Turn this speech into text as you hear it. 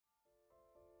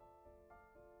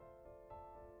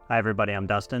Hi everybody, I'm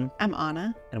Dustin, I'm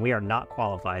Anna, and we are not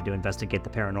qualified to investigate the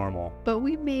paranormal. but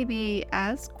we may be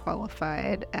as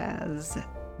qualified as...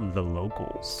 The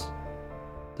locals.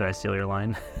 Did I steal your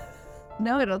line?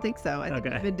 No, I don't think so. I think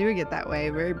Okay. we've been doing it that way.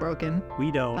 Very broken. We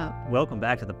don't. Oh. Welcome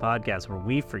back to the podcast where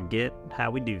we forget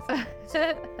how we do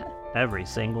things every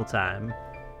single time.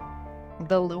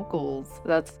 The locals.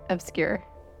 That's obscure.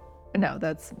 No,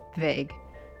 that's vague.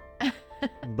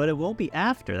 But it won't be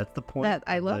after. That's the point.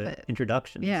 I of love the it.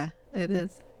 Introductions. Yeah, it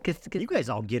is. You guys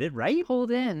all get it, right? Hold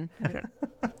in.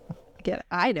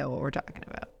 I know what we're talking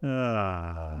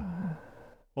about.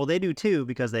 Well, they do too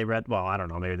because they read, well, I don't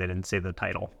know, maybe they didn't say the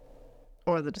title.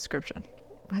 Or the description.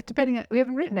 Depending on, we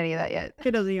haven't written any of that yet. It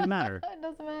doesn't even matter. It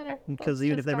doesn't matter. Because Let's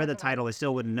even just if they read talk the about title, they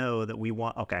still wouldn't know that we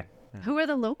want, okay. it. Who are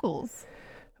the locals?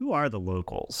 Who are the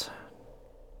locals?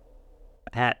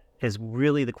 That is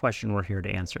really the question we're here to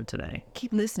answer today.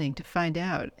 Keep listening to find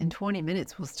out. In 20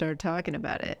 minutes, we'll start talking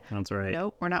about it. That's right.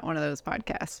 Nope, we're not one of those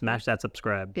podcasts. Smash that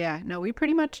subscribe. Yeah, no, we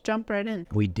pretty much jump right in.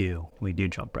 We do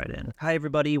jump right in. Hi,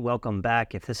 everybody. Welcome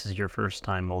back. If this is your first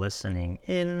time listening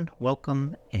in,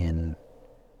 welcome in.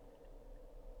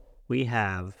 We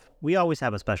always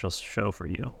have a special show for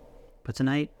you, but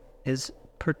tonight is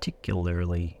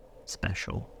particularly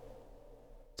special.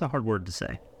 It's a hard word to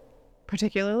say.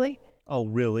 Particularly? Oh,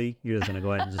 really? You're just going to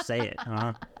go ahead and just say it,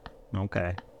 huh?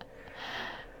 Okay.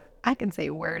 I can say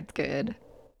words good.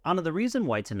 Anna, the reason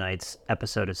why tonight's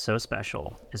episode is so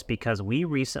special is because we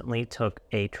recently took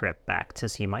a trip back to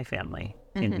see my family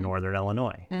in Northern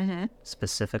Illinois,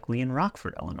 specifically in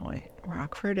Rockford, Illinois.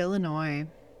 Rockford, Illinois.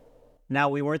 Now,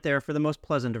 we weren't there for the most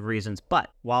pleasant of reasons, but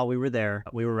while we were there,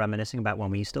 we were reminiscing about when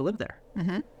we used to live there.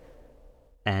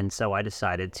 And so I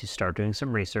decided to start doing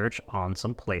some research on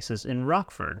some places in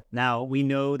Rockford. Now, we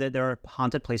know that there are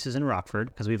haunted places in Rockford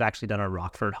because we've actually done a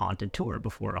Rockford haunted tour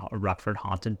before, a Rockford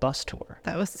haunted bus tour.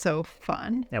 That was so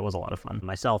fun. That was a lot of fun.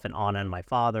 Myself and Anna and my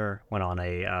father went on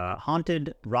a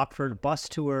haunted Rockford bus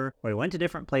tour where we went to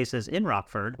different places in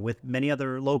Rockford with many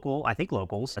other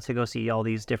locals to go see all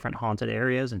these different haunted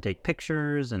areas and take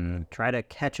pictures and try to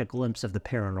catch a glimpse of the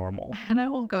paranormal. And I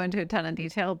won't go into a ton of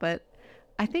detail, but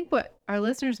I think what our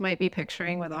listeners might be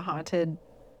picturing with a haunted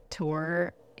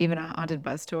tour, even a haunted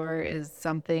bus tour, is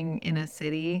something in a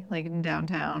city, like in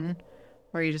downtown,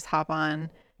 where you just hop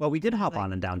on. Well, we did hop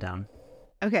on in downtown.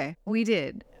 Okay, we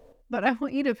did. But I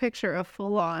want you to picture a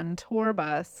full-on tour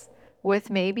bus with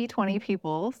maybe 20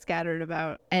 people scattered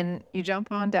about, and you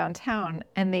jump on downtown,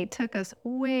 and they took us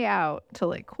way out to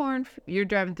like you're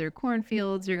driving through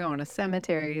cornfields, you're going to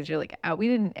cemeteries, you're like out.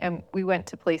 We went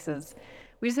to places.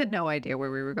 We just had no idea where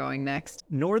we were going next.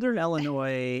 Northern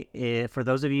Illinois, for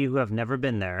those of you who have never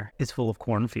been there, is full of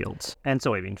cornfields and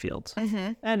soybean fields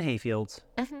and hay fields,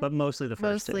 but mostly the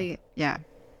first two. Yeah.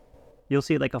 You'll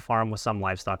see like a farm with some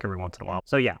livestock every once in a while.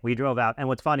 So yeah, we drove out. And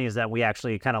what's funny is that we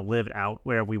actually kind of lived out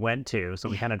where we went to. So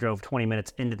we kind of drove 20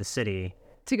 minutes into the city.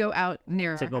 To go out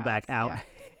near To our go house. back out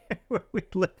Yeah. where we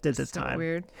lived at the So time.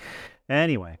 weird.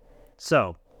 Anyway,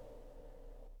 so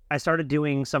I started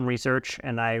doing some research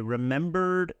and I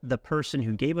remembered the person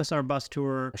who gave us our bus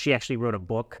tour. She actually wrote a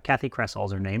book. Kathy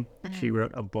Kressal's her name. She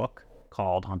wrote a book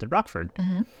called Haunted Rockford.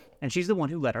 And she's the one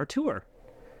who led our tour.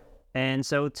 And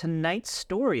so tonight's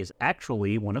story is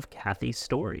actually one of Kathy's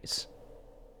stories.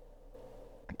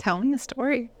 Tell me a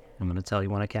story. I'm going to tell you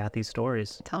one of Kathy's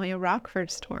stories. Tell me a Rockford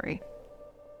story.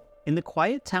 In the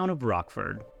quiet town of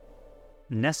Rockford,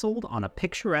 nestled on a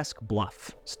picturesque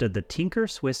bluff, stood the Tinker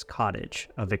Swiss Cottage,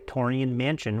 a Victorian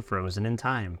mansion frozen in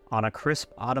time. On a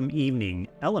crisp autumn evening,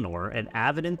 Eleanor, an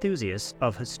avid enthusiast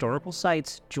of historical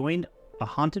sites, joined a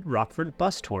haunted Rockford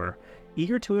bus tour,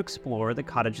 eager to explore the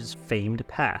cottage's famed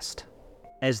past.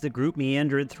 As the group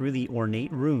meandered through the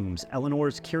ornate rooms,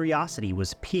 Eleanor's curiosity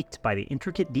was piqued by the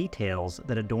intricate details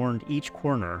that adorned each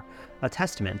corner, a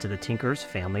testament to the Tinker's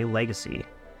family legacy.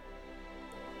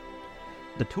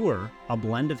 The tour, a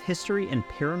blend of history and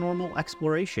paranormal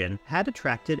exploration, had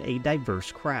attracted a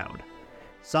diverse crowd.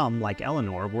 Some, like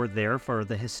Eleanor, were there for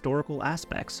the historical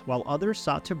aspects, while others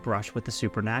sought to brush with the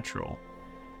supernatural.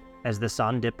 As the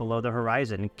sun dipped below the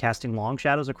horizon, casting long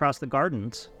shadows across the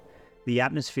gardens, the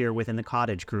atmosphere within the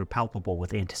cottage grew palpable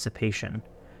with anticipation.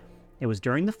 It was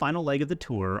during the final leg of the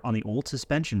tour on the old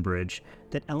suspension bridge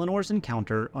that Eleanor's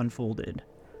encounter unfolded.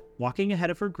 Walking ahead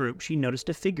of her group, she noticed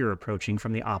a figure approaching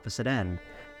from the opposite end.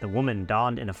 The woman,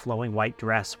 donned in a flowing white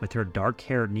dress with her dark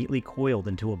hair neatly coiled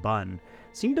into a bun,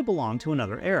 seemed to belong to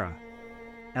another era.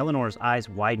 Eleanor's eyes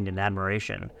widened in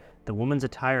admiration. The woman's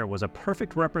attire was a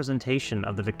perfect representation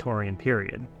of the Victorian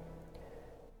period.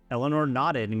 Eleanor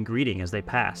nodded in greeting as they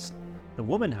passed. The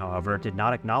woman, however, did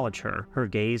not acknowledge her, her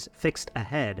gaze fixed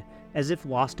ahead, as if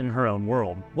lost in her own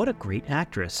world. What a great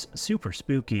actress. Super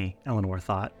spooky, Eleanor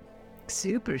thought.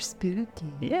 Super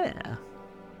spooky. Yeah.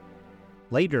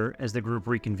 Later, as the group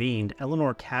reconvened,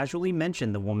 Eleanor casually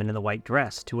mentioned the woman in the white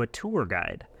dress to a tour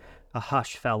guide. A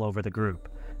hush fell over the group.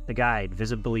 The guide,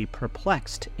 visibly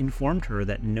perplexed, informed her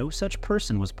that no such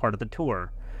person was part of the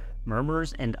tour.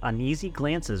 Murmurs and uneasy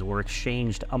glances were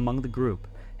exchanged among the group,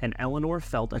 and Eleanor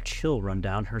felt a chill run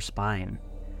down her spine.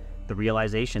 The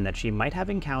realization that she might have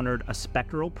encountered a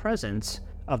spectral presence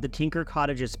of the Tinker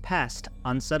Cottage's past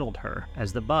unsettled her.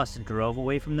 As the bus drove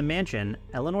away from the mansion,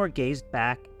 Eleanor gazed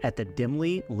back at the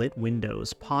dimly lit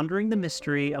windows, pondering the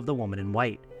mystery of the woman in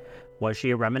white. Was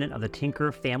she a remnant of the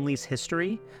Tinker family's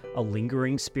history, a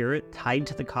lingering spirit tied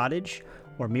to the cottage,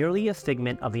 or merely a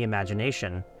figment of the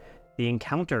imagination? The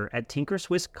encounter at Tinker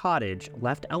Swiss Cottage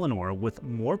left Eleanor with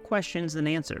more questions than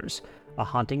answers, a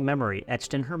haunting memory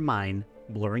etched in her mind,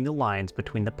 blurring the lines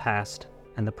between the past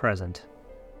and the present.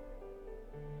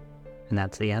 And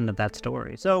that's the end of that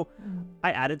story. So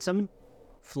I added some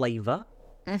flavor.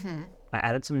 I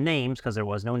added some names because there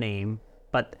was no name,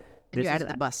 but You added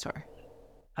the bus tour.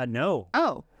 No.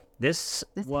 Oh. This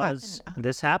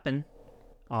happened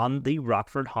on the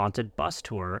Rockford Haunted bus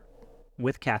tour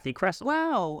with Kathy Kressel.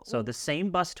 Wow. So the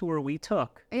same bus tour we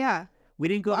took. Yeah. We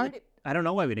didn't go. I don't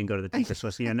know why we didn't go to the Tinker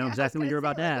Swiss. I know exactly what you're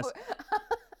about to ask.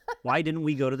 Why didn't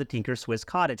we go to the Tinker Swiss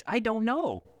Cottage? I don't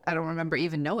know. I don't remember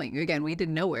even knowing. Again, we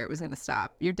didn't know where it was going to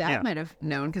stop. Your dad might have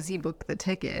known because he booked the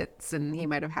tickets and he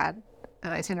might have had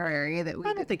an itinerary that we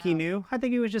I don't think he knew. I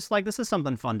think he was just like, this is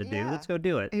something fun to do. Let's go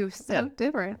do it. It was so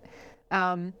different.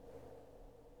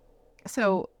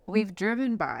 So we've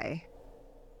driven by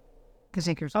the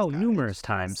Tinker Swiss Cottage numerous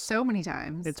times. So many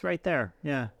times. It's right there.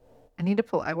 Yeah.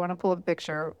 I want to pull up a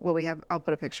picture. I'll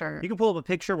put a picture. You can pull up a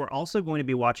picture. We're also going to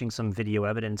be watching some video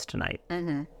evidence tonight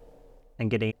and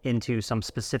getting into some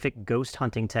specific ghost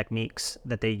hunting techniques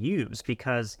that they use,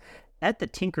 because at the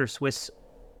Tinker Swiss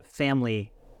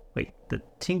family, the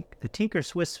Tinker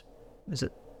Swiss, is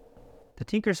it the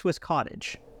Tinker Swiss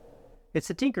Cottage? It's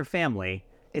the Tinker family.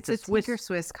 It's a Tinker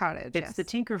Swiss Cottage. It's the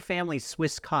Tinker family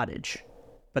Swiss Cottage,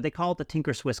 but they call it the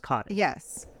Tinker Swiss Cottage.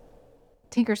 Yes.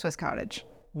 Tinker Swiss Cottage.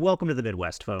 Welcome to the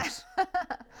Midwest, folks.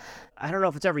 I don't know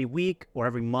if it's every week or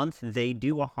every month, they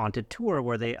do a haunted tour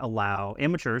where they allow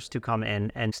amateurs to come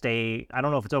in and stay. I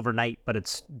don't know if it's overnight, but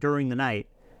it's during the night,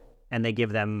 and they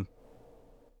give them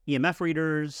EMF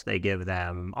readers, they give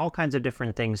them all kinds of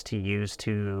different things to use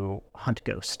to hunt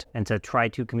ghosts and to try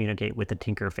to communicate with the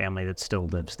Tinker family that still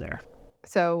lives there.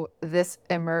 So this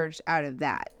emerged out of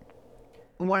that.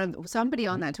 Somebody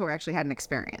on that tour actually had an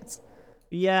experience.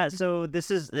 Yeah, so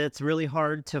it's really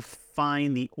hard to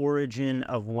find the origin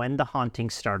of when the haunting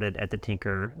started at the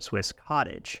Tinker Swiss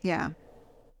Cottage. Yeah.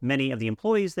 Many of the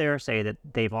employees there say that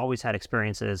they've always had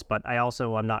experiences, but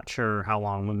I'm not sure how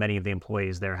long many of the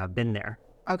employees there have been there.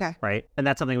 Okay. Right? And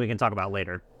that's something we can talk about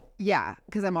later. Yeah,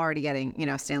 because I'm already getting,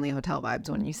 Stanley Hotel vibes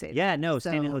when you say that. Yeah, no,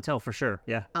 Stanley Hotel for sure.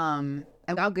 Yeah.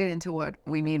 And I'll get into what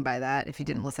we mean by that if you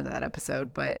didn't listen to that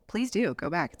episode, but please do go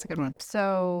back. It's a good one.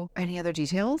 So, any other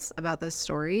details about this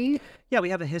story? Yeah, we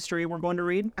have a history we're going to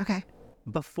read. Okay.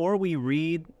 Before we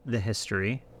read the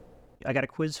history, I got a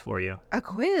quiz for you. A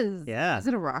quiz? Yeah. Is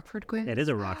it a Rockford quiz? It is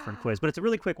a Rockford quiz, but it's a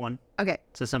really quick one. Okay.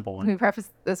 It's a simple one. Let me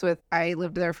preface this with, I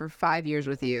lived there for 5 years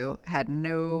with you, had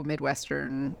no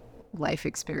Midwestern life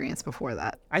experience before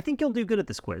that. I think you'll do good at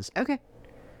this quiz. Okay.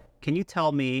 Can you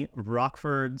tell me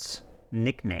Rockford's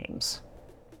nicknames?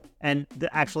 And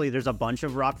actually, there's a bunch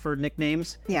of Rockford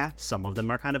nicknames. Yeah. Some of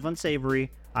them are kind of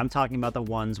unsavory. I'm talking about the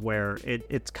ones where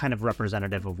it's kind of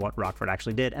representative of what Rockford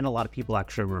actually did, and a lot of people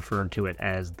actually refer to it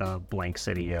as the blank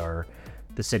city or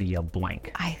the city of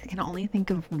blank. I can only think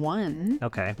of one.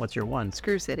 Okay, what's your one?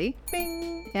 Screw City.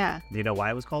 Bing. Yeah. Do you know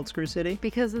why it was called Screw City?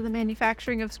 Because of the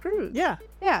manufacturing of screws. Yeah.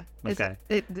 Yeah. Okay.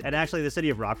 And actually, the city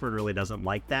of Rockford really doesn't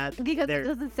like that. Because it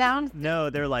doesn't sound... No,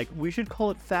 they're like, we should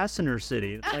call it Fastener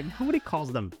City. It's like, nobody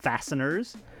calls them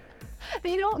fasteners.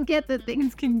 They don't get that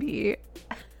things can be...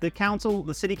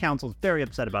 The city council is very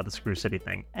upset about the Screw City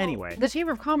thing. Anyway. The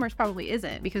Chamber of Commerce probably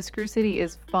isn't, because Screw City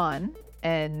is fun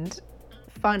and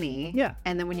funny. Yeah.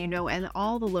 And then and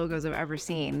all the logos I've ever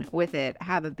seen with it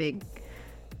have a big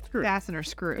fastener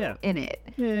screw in it.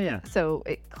 Yeah. So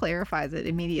it clarifies it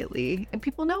immediately. And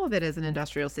people know of it as an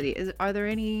industrial city. Are there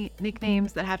any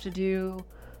nicknames that have to do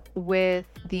with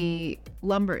the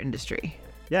lumber industry?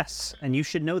 Yes, and you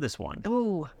should know this one.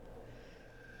 Oh.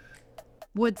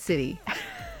 Wood City.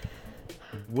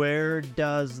 Where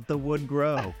does the wood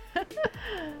grow?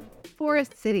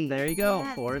 Forest City. There you go.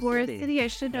 Yes, Forest Forest City. City. I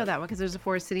should know that one because there's a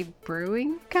Forest City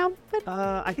Brewing Company.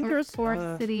 I think Or there's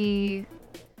Forest City.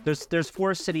 there's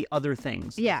Forest City other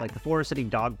things. Yeah. Like the Forest City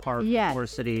Dog Park, Yes.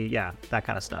 Forest City, yeah, that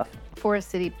kind of stuff. Forest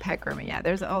City Pet Grooming. Yeah,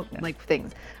 there's all like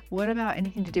things. What about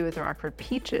anything to do with the Rockford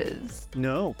Peaches?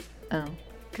 No. Oh,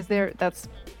 because they're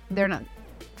not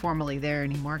formally there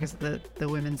anymore because the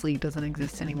women's league doesn't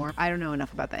exist anymore. I don't know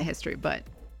enough about that history, but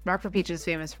Rockford Peach is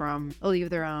famous from A League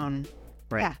of Their Own.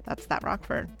 Right. Yeah, that's that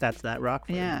Rockford. That's that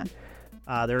Rockford. Yeah.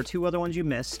 There are two other ones you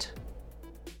missed.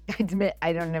 I admit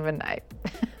I don't even.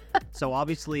 So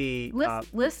obviously,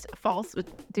 List false.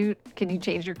 Dude, can you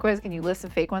change your quiz? Can you list the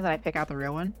fake ones and I pick out the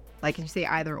real one? Like, can you say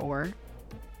either or? And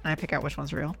I pick out which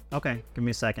one's real. okay, give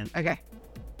me a second. Okay.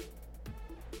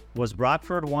 Was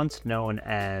Rockford once known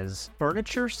as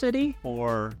Furniture City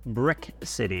or Brick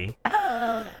City?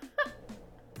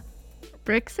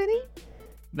 Brick City?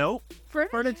 Nope.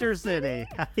 Furniture City.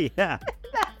 Yeah.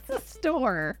 That's a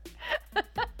store.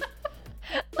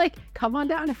 Like, come on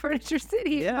down to Furniture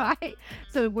City. Yeah. Bye.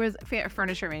 So, where's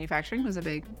furniture manufacturing was a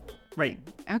big. Right.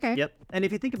 Okay. Yep. And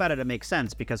if you think about it, it makes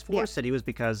sense because Forest City was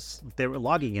because the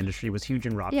logging industry was huge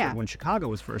in Rockford when Chicago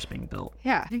was first being built.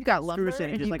 Yeah. If you've got lumber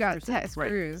City, and just you've like got Screw City.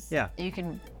 screws, Yeah. you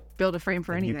can build a frame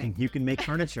for And anything. You can make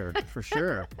furniture for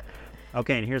sure.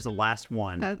 Okay, and here's the last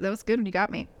one. That was good when you got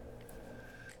me.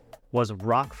 Was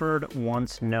Rockford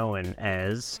once known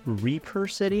as Reaper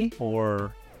City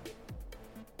or...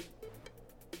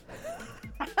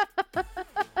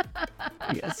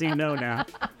 Yes, you know now.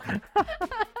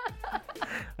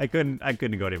 I couldn't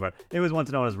go anymore. It was once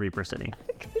known as Reaper City.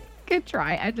 Good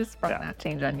try. I just brought that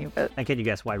change on you, but And can you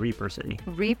guess why Reaper City?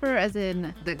 Reaper as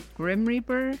in the Grim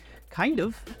Reaper? Kind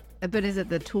of. But is it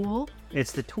the tool?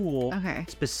 It's the tool, Okay.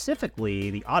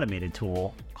 specifically the automated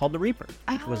tool called the Reaper,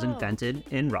 which was Oh. invented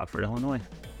in Rockford, Illinois.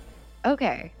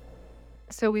 Okay.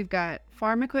 So we've got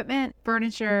farm equipment,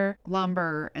 furniture,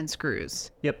 lumber, and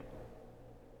screws. Yep.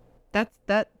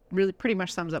 That really pretty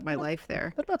much sums up my life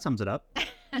there. That about sums it up.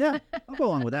 Yeah, I'll go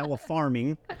along with that. Well,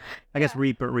 farming. I guess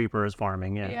Reaper is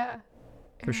farming, yeah,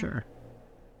 for sure.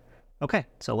 Okay,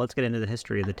 so let's get into the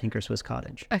history of the Tinker Swiss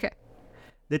Cottage. Okay.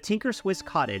 The Tinker Swiss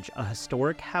Cottage, a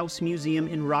historic house museum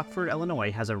in Rockford,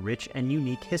 Illinois, has a rich and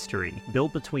unique history.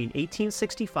 Built between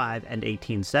 1865 and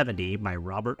 1870 by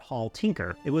Robert Hall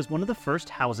Tinker, it was one of the first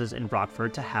houses in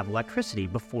Rockford to have electricity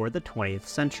before the 20th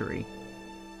century.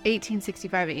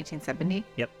 1865 to 1870?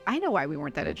 Yep. I know why we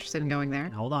weren't that interested in going there.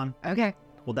 Hold on. Okay.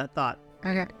 Hold that thought.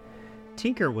 Okay.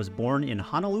 Tinker was born in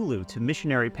Honolulu to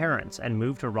missionary parents and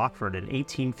moved to Rockford in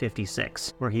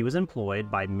 1856, where he was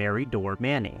employed by Mary Dorr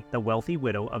Manny, the wealthy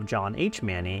widow of John H.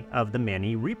 Manny of the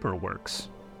Manny Reaper Works.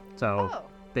 So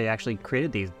they actually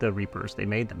created the Reapers. They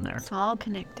made them there. It's all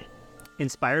connected.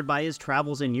 Inspired by his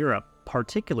travels in Europe,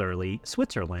 particularly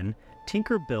Switzerland,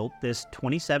 Tinker built this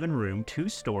 27-room,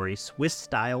 2-story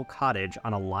Swiss-style cottage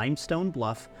on a limestone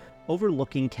bluff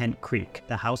overlooking Kent Creek.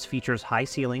 The house features high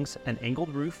ceilings, an angled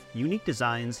roof, unique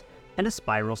designs, and a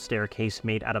spiral staircase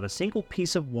made out of a single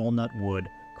piece of walnut wood,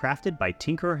 crafted by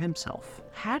Tinker himself.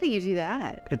 How do you do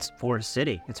that? It's Forest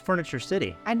City. It's Furniture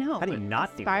City. I know. How do you but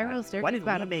not do spiral that? staircase? Why did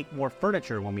we make more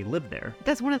furniture when we lived there?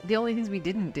 That's one of the only things we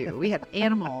didn't do. We had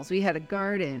animals, we had a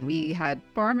garden, we had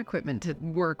farm equipment to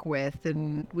work with,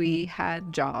 and we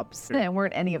had jobs. And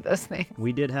weren't any of those things.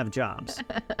 We did have jobs.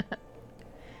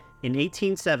 In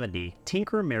 1870,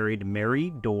 Tinker married Mary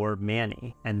Dorr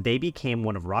Manny, and they became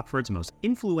one of Rockford's most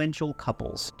influential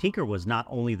couples. Tinker was not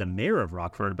only the mayor of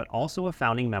Rockford, but also a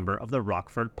founding member of the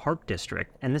Rockford Park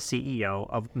District and the CEO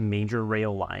of major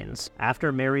rail lines.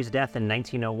 After Mary's death in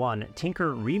 1901,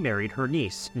 Tinker remarried her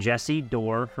niece, Jessie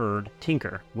Dorr Hurd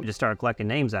Tinker. We just started collecting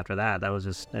names after that. That was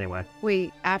just, anyway.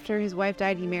 Wait, after his wife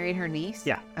died, he married her niece?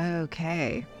 Yeah.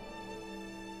 Okay.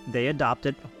 They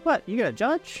adopted... What? You got a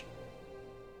judge?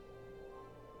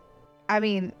 I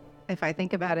mean, if I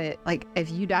think about it, like if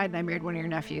you died and I married one of your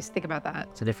nephews, think about that.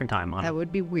 It's a different time, Anna. That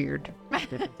would be weird.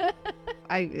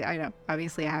 I know.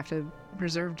 Obviously, I have to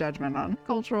reserve judgment on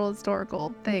cultural,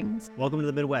 historical things. Welcome to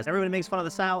the Midwest. Everybody makes fun of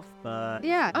the South, but...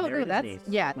 Yeah. Oh, no, Mary's that's... niece.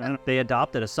 Yeah. They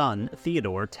adopted a son,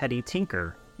 Theodore Teddy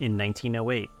Tinker, in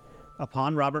 1908.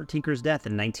 Upon Robert Tinker's death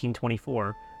in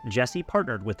 1924, Jessie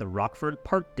partnered with the Rockford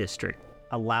Park District,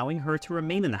 allowing her to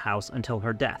remain in the house until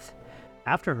her death.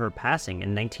 After her passing in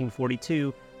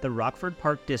 1942, the Rockford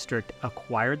Park District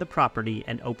acquired the property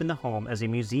and opened the home as a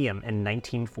museum in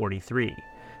 1943.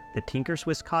 The Tinker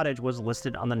Swiss Cottage was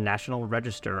listed on the National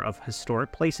Register of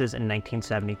Historic Places in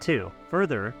 1972,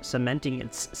 further cementing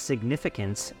its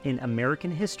significance in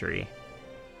American history.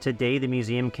 Today, the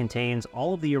museum contains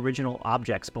all of the original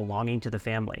objects belonging to the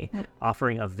family,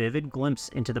 offering a vivid glimpse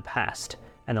into the past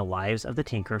and the lives of the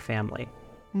Tinker family.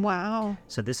 Wow.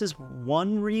 So this is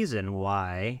one reason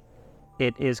why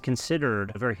it is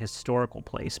considered a very historical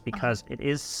place, because it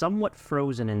is somewhat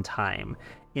frozen in time,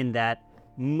 in that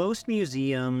most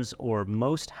museums or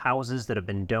most houses that have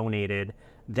been donated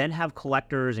then have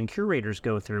collectors and curators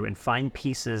go through and find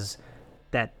pieces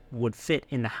that would fit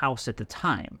in the house at the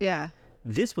time. Yeah.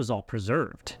 This was all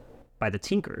preserved by the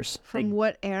Tinkers. From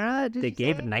what era did They you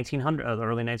gave say? it 1900,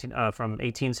 early 19, from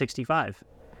 1865.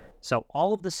 So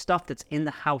all of the stuff that's in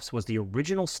the house was the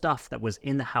original stuff that was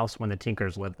in the house when the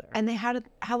Tinkers lived there. And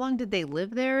how long did they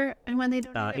live there and when they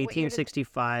donated? What year did-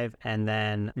 1865, and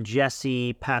then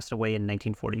Jesse passed away in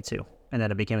 1942, and then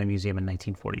it became a museum in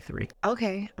 1943.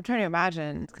 Okay. I'm trying to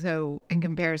imagine. So in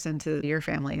comparison to your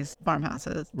family's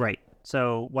farmhouses. Right.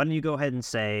 So why don't you go ahead and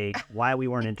say why we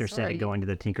weren't interested Sorry. in going to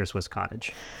the Tinker Swiss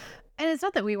Cottage? And it's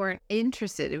not that we weren't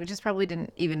interested. We just probably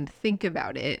didn't even think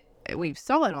about it. We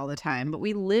saw it all the time, but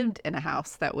we lived in a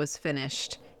house that was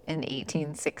finished in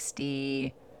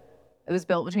 1860. It was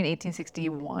built between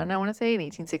 1861, I want to say, and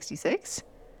 1866.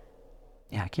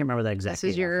 Yeah, I can't remember that exact This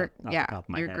is date your, off the yeah, top of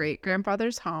my your head.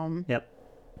 great-grandfather's home. Yep.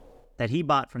 That he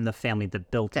bought from the family that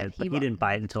built That it, he but he bought. didn't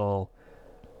buy it until...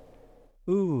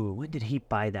 Ooh, when did he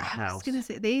buy that I house? was going to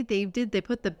say, they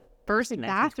put the first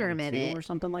bathroom in 1922 it. or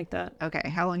something like that. Okay,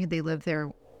 how long had they lived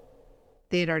there?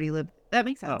 They had already lived. That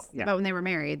makes sense. yeah. But when they were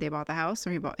married, they bought the house,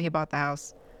 or he bought the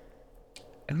house.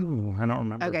 Ooh, I don't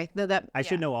remember. Okay, that I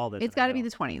should know all this. It's got to be the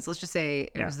 20s. Let's just say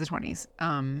it Yeah. was the 20s.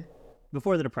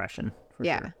 Before the Depression, for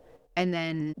Yeah. sure. And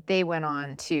then they went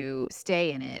on to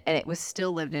stay in it, and it was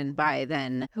still lived in by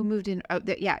then. Who moved in? Oh,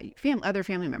 other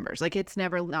family members. Like, it's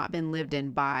never not been lived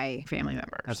in by family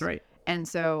members. That's right. And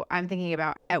so I'm thinking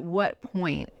about, at what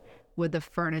point would the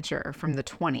furniture from the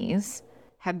 20s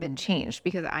have been changed?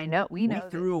 Because we know We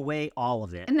threw away all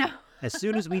of it. no. As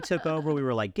soon as we took over, we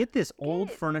were like, get this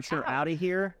old it furniture out. out of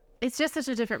here. It's just such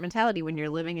a different mentality when you're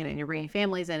living in it and you're bringing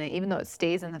families in it. Even though it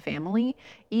stays in the family,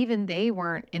 even they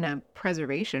weren't in a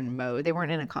preservation mode. They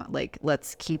weren't in a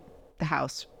let's keep the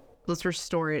house, let's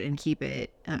restore it and keep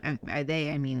it. By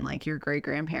they, I mean like your great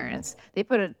grandparents. They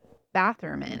put a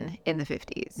bathroom in the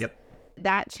 50s. Yep.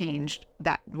 That changed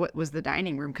what was the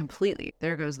dining room completely.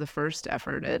 There goes the first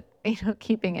effort at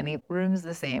keeping any rooms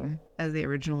the same as they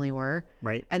originally were.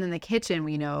 Right. And then the kitchen,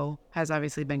 we know, has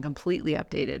obviously been completely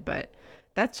updated, but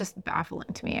that's just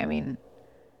baffling to me. I mean,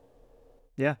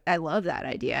 Yeah. I love that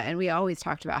idea. And we always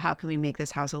talked about how can we make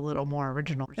this house a little more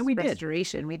original. And we did.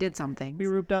 Restoration. We did something. We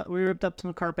ripped up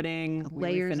some carpeting. we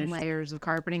Layers and refinished, layers of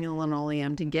carpeting and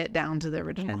linoleum to get down to the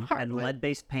original and hardwood.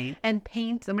 lead-based paint. And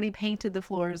paint. Somebody painted the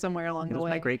floor somewhere along It the was way.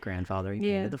 my great-grandfather. He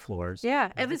Yeah. painted the floors. Yeah,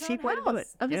 It of was his a own cheap way to do house. it.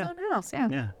 Of his Yeah. own house, yeah.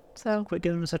 Yeah. So Quit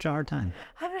giving him such a hard time.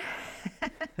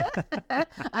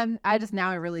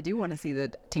 I really do want to see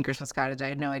the Tinker Swiss Cottage. I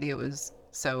had no idea it was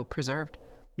so preserved.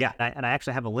 Yeah, and I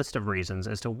actually have a list of reasons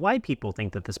as to why people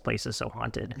think that this place is so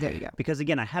haunted. There you go. Because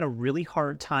again, I had a really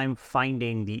hard time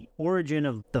finding the origin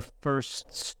of the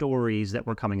first stories that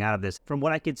were coming out of this. From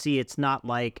what I could see, it's not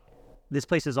like this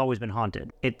place has always been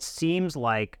haunted. It seems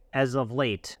like, as of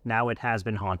late, now it has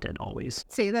been haunted always.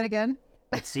 Say that again.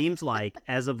 It seems like,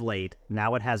 as of late,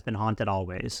 now it has been haunted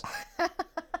always.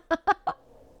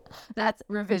 That's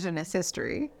revisionist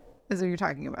history, is what you're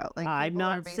talking about. Like, I'm people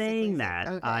are not basically saying that.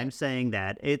 okay. I'm saying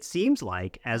that it seems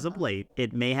like, as of late,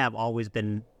 it may have always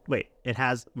been... Wait, it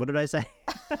has... What did I say?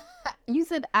 You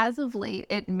said as of late,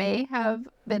 it may have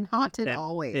been haunted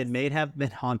always. It may have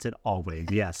been haunted always,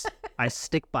 yes. I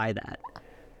stick by that.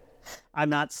 I'm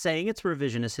not saying it's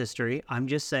revisionist history. I'm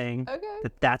just saying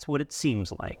that that's what it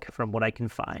seems like from what I can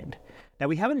find. Now,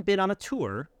 we haven't been on a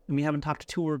tour, and we haven't talked to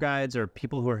tour guides or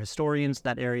people who are historians in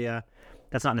that area.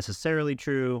 That's not necessarily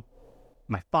true.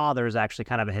 My father is actually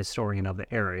kind of a historian of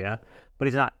the area, but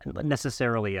he's not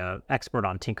necessarily an expert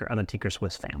on the Tinker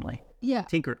Swiss family. Yeah.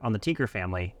 On the Tinker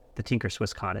family, the Tinker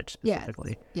Swiss Cottage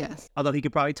specifically. Yes. Although he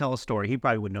could probably tell a story. He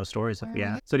probably would know stories.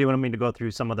 Yeah. So do you want me to go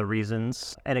through some of the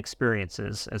reasons and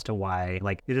experiences as to why,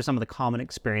 like, these are some of the common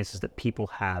experiences that people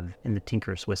have in the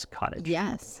Tinker Swiss Cottage?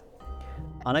 Yes.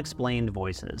 Unexplained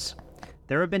voices.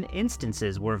 There have been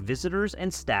instances where visitors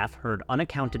and staff heard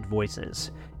unaccounted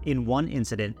voices. In one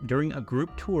incident, during a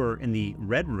group tour in the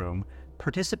Red Room,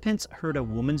 participants heard a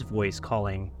woman's voice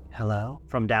calling, "Hello?"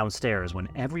 from downstairs when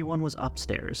everyone was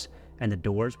upstairs, and the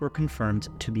doors were confirmed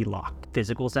to be locked.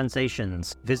 Physical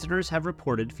sensations. Visitors have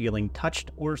reported feeling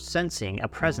touched or sensing a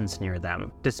presence near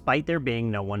them, despite there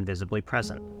being no one visibly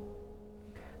present.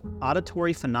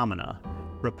 Auditory phenomena.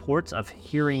 Reports of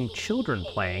hearing children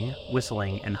playing,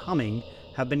 whistling, and humming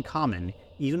have been common,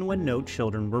 even when no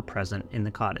children were present in the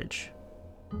cottage.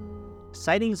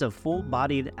 Sightings of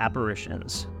full-bodied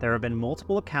apparitions. There have been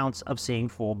multiple accounts of seeing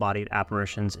full-bodied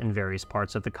apparitions in various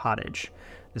parts of the cottage.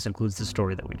 This includes the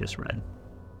story that we just read.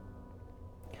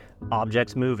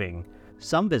 Objects moving.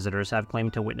 Some visitors have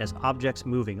claimed to witness objects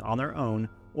moving on their own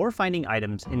or finding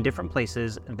items in different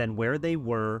places than where they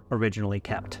were originally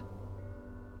kept.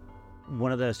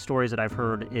 One of the stories that I've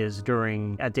heard is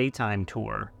during a daytime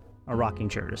tour, a rocking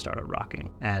chair just started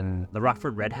rocking. And the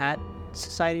Rockford Red Hat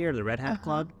Society or the Red Hat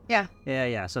Club? Yeah.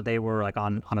 Yeah. So they were like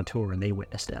on a tour and they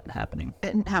witnessed it happening.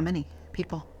 And how many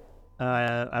people?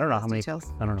 I don't know how many.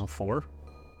 Details. I don't know, 4?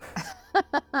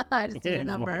 I just need a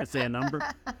number. Want to say a number?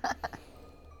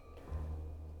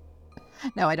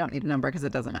 No, I don't need a number because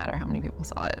it doesn't matter how many people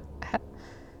saw it.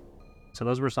 So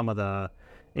those were some of the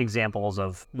examples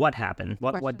of what happened.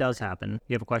 What does happen?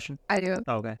 You have a question? I do.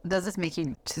 Oh, okay. Does this make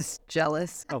you just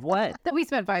jealous? Of what? That we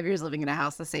spent 5 years living in a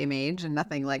house the same age and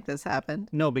nothing like this happened?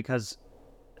 No, because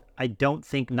I don't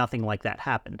think nothing like that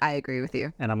happened. I agree with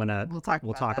you. And We'll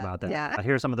talk about that. Yeah.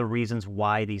 Here are some of the reasons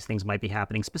why these things might be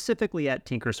happening, specifically at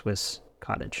Tinker Swiss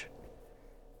Cottage.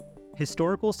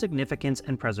 Historical significance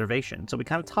and preservation. So we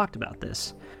kind of talked about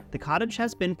this. The cottage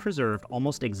has been preserved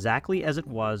almost exactly as it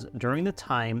was during the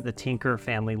time the Tinker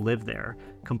family lived there,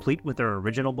 complete with their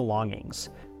original belongings.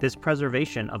 This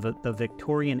preservation of the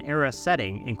Victorian-era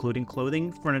setting, including clothing,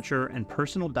 furniture, and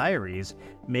personal diaries,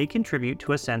 may contribute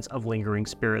to a sense of lingering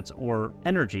spirits or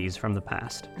energies from the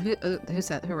past. Who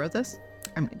wrote this?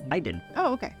 I did.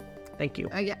 Oh, okay. Thank you.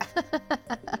 Yeah.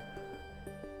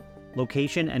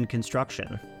 Location and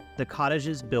construction. The cottage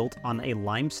is built on a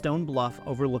limestone bluff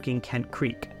overlooking Kent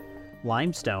Creek.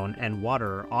 Limestone and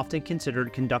water are often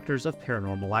considered conductors of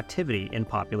paranormal activity in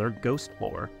popular ghost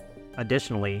lore.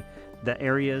 Additionally, the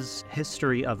area's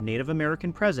history of Native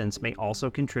American presence may also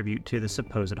contribute to the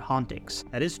supposed hauntings.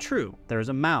 That is true. There is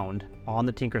a mound on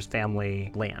the Tinker's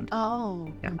family land.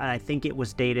 Oh. Yeah. And I think it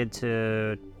was dated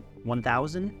to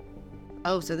 1000.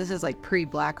 Oh, so this is like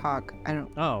pre-Black Hawk. I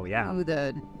don't. Oh yeah.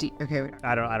 Okay.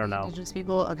 I don't know. Indigenous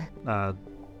people. Okay.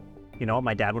 You know what?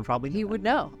 My dad would probably. He would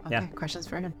know. Okay. Yeah. Questions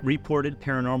for him. Reported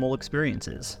paranormal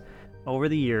experiences. Over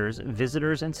the years,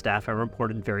 visitors and staff have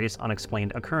reported various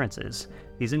unexplained occurrences.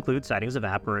 These include sightings of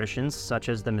apparitions such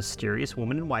as the mysterious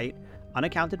woman in white,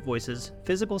 unaccounted voices,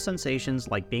 physical sensations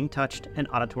like being touched, and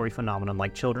auditory phenomenon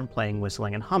like children playing,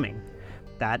 whistling, and humming.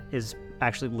 That is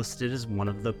actually listed as one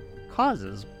of the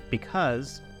causes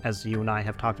because, as you and I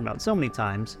have talked about so many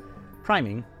times,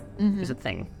 priming is a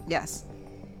thing. Yes.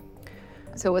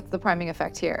 So what's the priming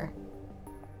effect here?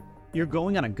 You're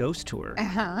going on a ghost tour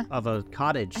of a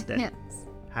cottage that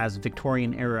has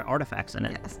Victorian-era artifacts in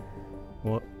it. Yes.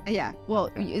 Well, Yeah. Well,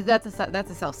 that's a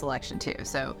self-selection too.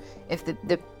 So if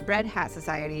the Red Hat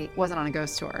Society wasn't on a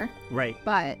ghost tour, right.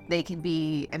 but they can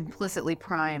be implicitly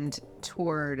primed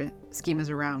toward schemas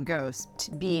around ghosts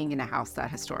being in a house that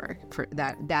historic, for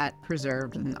that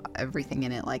preserved and everything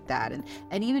in it like that,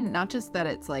 and even not just that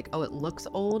it's like, oh, it looks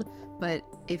old, but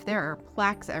if there are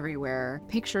plaques everywhere,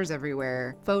 pictures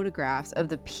everywhere, photographs of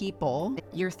the people,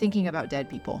 you're thinking about dead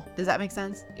people. Does that make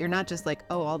sense? You're not just like,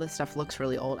 oh, all this stuff looks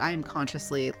really old. I am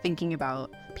consciously thinking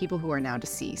about people who are now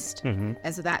deceased. And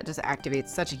so that just activates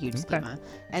such a huge schema.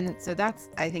 And so that's,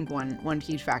 I think, one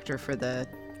huge factor for the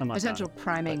potential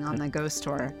priming on the ghost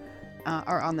tour,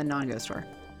 or on the non-ghost tour.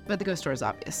 But the ghost tour is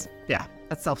obvious. Yeah.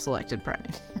 That's self-selected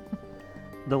priming.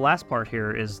 The last part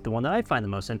here is the one that I find the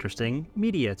most interesting: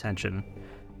 media attention.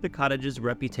 The cottage's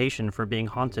reputation for being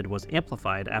haunted was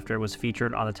amplified after it was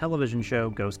featured on the television show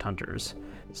Ghost Hunters.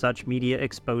 Such media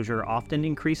exposure often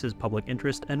increases public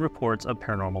interest and reports of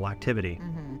paranormal activity.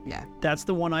 Yeah. That's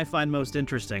the one I find most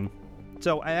interesting.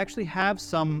 So I actually have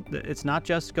some, it's not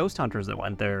just Ghost Hunters that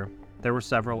went there. There were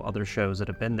several other shows that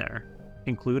have been there,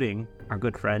 including our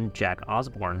good friend Jack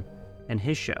Osborne and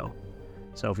his show.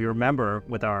 So if you remember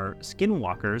with our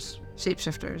Skinwalkers,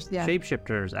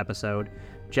 Shapeshifters episode,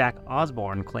 Jack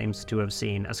Osborne claims to have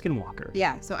seen a skinwalker.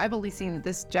 Yeah, so I've only seen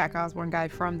this Jack Osborne guy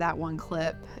from that one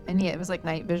clip, and it was like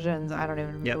night visions. I don't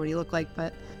even remember what he looked like,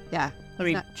 but yeah. I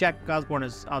mean, Jack Osborne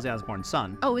is Ozzy Osbourne's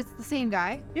son. Oh, it's the same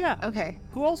guy? Yeah. Okay.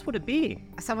 Who else would it be?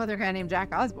 Some other guy named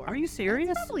Jack Osborne. Are you serious?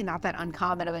 It's probably not that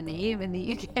uncommon of a name in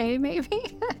the UK,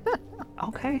 maybe.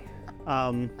 Okay.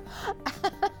 Wow,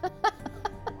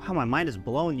 my mind is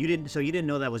blown. You didn't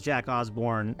know that was Jack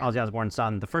Osborne, Ozzy Osbourne's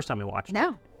son, the first time we watched it?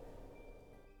 No.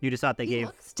 You just thought He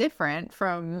looks different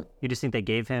from... You just think they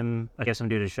gave him, I guess, some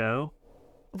due to show?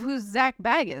 who's Zach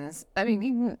Baggins? I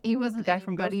mean, he wasn't guy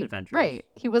from Ghost anybody, Adventures. right?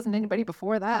 He wasn't anybody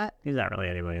before that. He's not really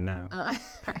anybody now.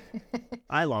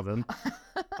 I love him.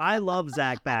 I love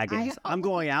Zach Baggins. I'm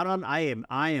going out on. I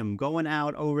am going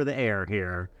out over the air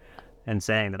here, and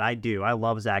saying that I do. I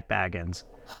love Zach Baggins.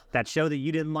 That show that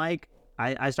you didn't like,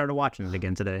 I started watching it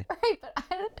again today. Right,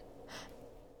 but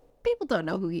people don't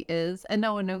know who he is, and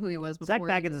no one knew who he was before. Zach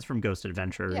Baggins is from Ghost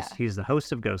Adventures. Yeah. He's the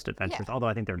host of Ghost Adventures, although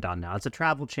I think they're done now. It's a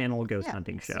Travel Channel ghost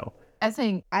hunting show. I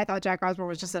thought Jack Osborne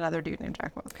was just another dude named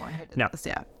Jack Osborne who did this,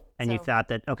 yeah. And you thought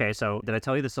that, okay, so did I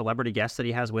tell you the celebrity guest that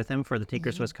he has with him for the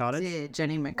Tinker Swiss Cottage? Did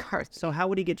Jenny McCarthy. So how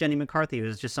would he get Jenny McCarthy? It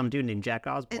was just some dude named Jack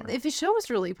Osborne. If his show was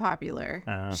really popular,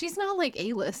 she's not like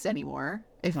A-list anymore,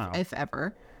 if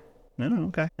ever. No,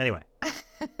 okay. Anyway.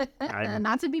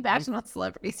 Not to be bashing on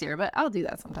celebrities here, but I'll do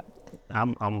that sometimes.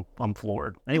 I'm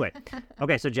floored. Anyway,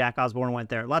 okay, so Jack Osborne went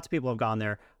there. Lots of people have gone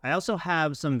there. I also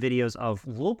have some videos of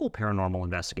local paranormal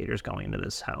investigators going into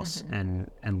this house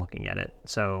and looking at it.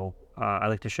 So I'd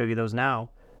like to show you those now,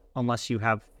 unless you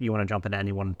want to jump into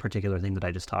any one particular thing that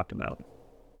I just talked about.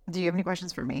 Do you have any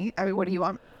questions for me? I mean, what do you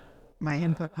want? My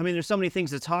input. I mean, there's so many things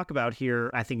to talk about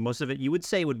here. I think most of it you would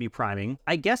say would be priming.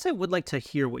 I guess I would like to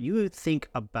hear what you would think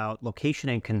about location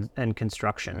and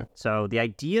construction. So the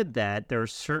idea that there are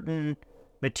certain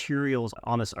materials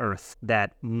on this earth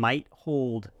that might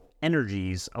hold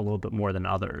energies a little bit more than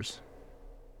others.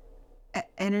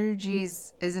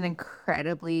 Energies is an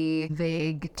incredibly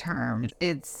vague term.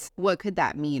 It's what could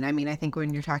that mean? I mean, I think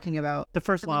when you're talking about the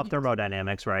first law of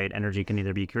thermodynamics, right? Energy can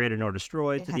neither be created nor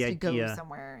destroyed. So the idea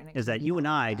is that you and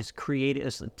I just create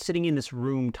sitting in this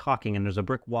room talking, and there's a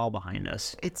brick wall behind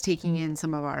us. It's taking in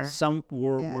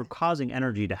we're causing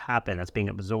energy to happen that's being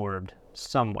absorbed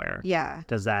somewhere. Yeah.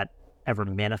 Does that ever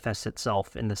manifest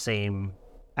itself in the same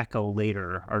echo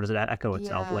later, or does that echo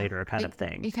itself later kind of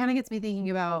thing? It kind of gets me thinking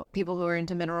about people who are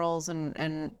into minerals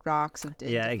and rocks and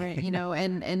different,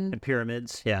 and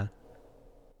pyramids. Yeah.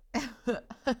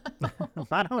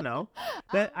 I don't know.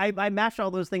 I mash all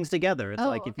those things together. It's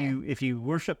if you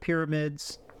worship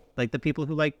pyramids, like the people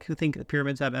who think the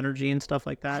pyramids have energy and stuff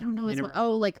like that. I don't know.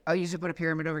 You should put a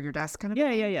pyramid over your desk kind of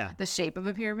thing? Yeah. The shape of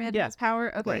a pyramid has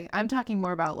power? Okay. Right. I'm talking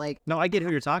more about No, I get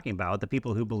who you're talking about. The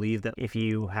people who believe that if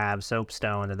you have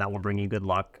soapstone, that will bring you good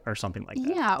luck or something like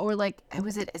that. Yeah, or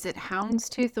is it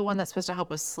houndstooth, the one that's supposed to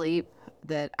help us sleep?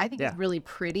 That I think is really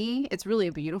pretty. It's really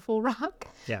a beautiful rock.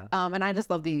 Yeah. And I just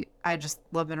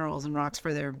love minerals and rocks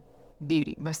for their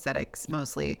beauty, aesthetics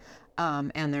mostly.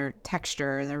 And their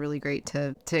texture, they're really great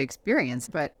to experience.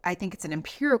 But I think it's an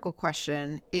empirical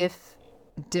question if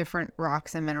different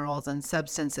rocks and minerals and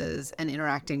substances and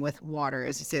interacting with water,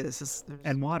 as you say,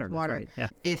 water, right. Yeah.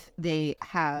 If they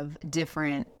have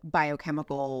different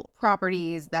biochemical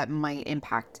properties that might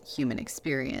impact human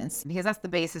experience, because that's the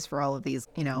basis for all of these.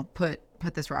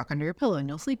 Put this rock under your pillow and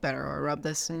you'll sleep better, or rub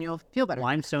this and you'll feel better.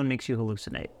 Limestone makes you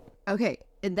hallucinate. Okay.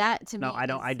 And that to me, I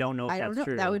don't know if that's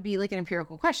true. That would be like an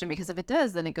empirical question, because if it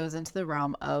does, then it goes into the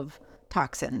realm of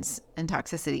toxins and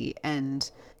toxicity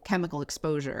and chemical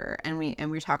exposure, and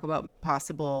we talk about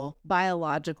possible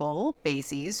biological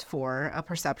bases for a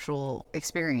perceptual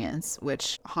experience,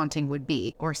 which haunting would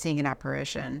be, or seeing an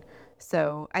apparition.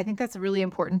 So I think that's really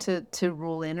important to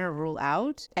rule in or rule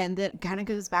out. And that kind of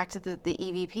goes back to the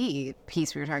EVP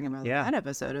piece we were talking about in that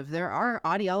episode of there are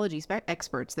audiology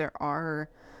experts, there are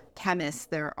chemists,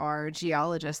 there are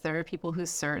geologists, there are people who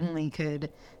certainly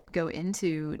could go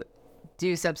into,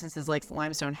 do substances like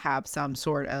limestone have some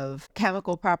sort of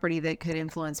chemical property that could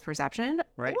influence perception?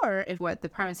 Right. Or if what the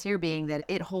premise here being that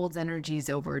it holds energies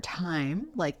over time,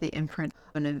 like the imprint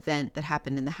of an event that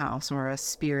happened in the house, or a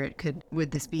spirit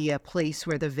would this be a place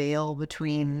where the veil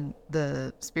between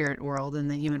the spirit world and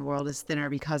the human world is thinner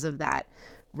because of that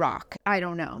rock? I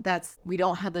don't know. We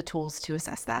don't have the tools to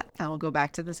assess that. I will go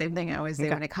back to the same thing I always say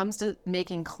when it comes to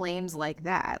making claims like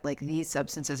that, like these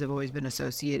substances have always been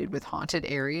associated with haunted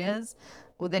areas.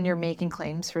 Well, then you're making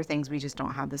claims for things we just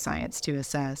don't have the science to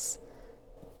assess.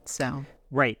 So.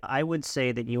 Right. I would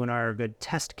say that you and I are a good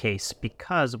test case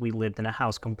because we lived in a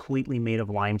house completely made of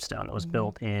limestone. It was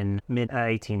built in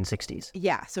mid-1860s.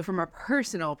 Yeah. So from a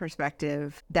personal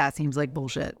perspective, that seems like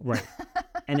bullshit. Right.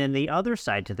 And then the other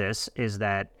side to this is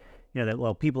that,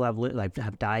 people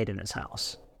have died in this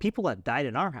house. People have died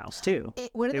in our house too.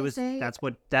 What did they say?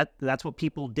 That's what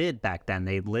people did back then.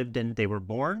 They were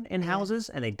born in houses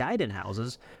and they died in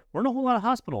houses. Weren't a whole lot of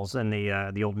hospitals in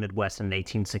the old Midwest in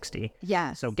 1860.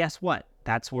 Yeah. So guess what?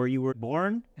 That's where you were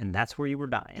born and that's where you were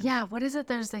dying. Yeah. What is it?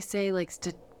 They say like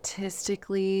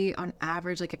statistically, on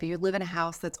average, like if you live in a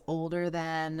house that's older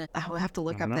than, I will have to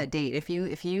look up that date. If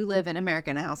you live in America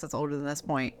in a house that's older than this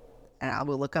point, and I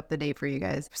will look up the date for you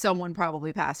guys. Someone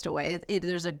probably passed away.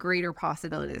 There's a greater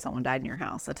possibility that someone died in your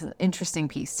house. That's an interesting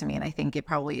piece to me, and I think it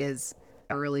probably is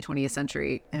early 20th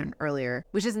century and earlier,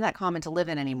 which isn't that common to live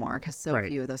in anymore because so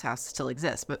few of those houses still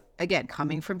exist. But again,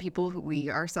 coming from people who we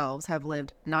ourselves have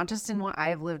lived, not just in one,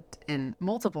 I've lived in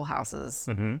multiple houses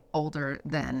older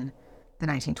than the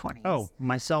 1920s. Oh,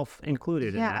 myself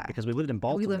included in that, because we lived in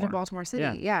Baltimore. We lived in Baltimore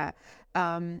City, yeah.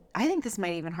 I think this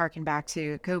might even harken back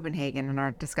to Copenhagen in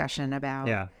our discussion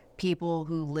about people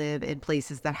who live in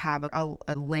places that have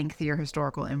a lengthier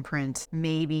historical imprint,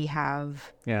 maybe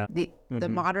have the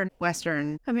modern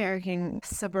Western American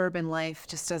suburban life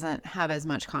just doesn't have as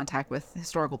much contact with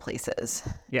historical places,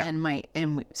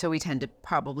 and so we tend to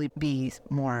probably be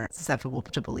more susceptible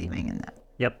to believing in that.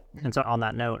 Yep. And so on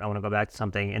that note, I want to go back to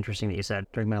something interesting that you said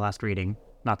during my last reading,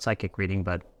 not psychic reading,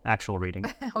 but actual reading.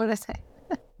 What did I say?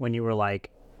 When you were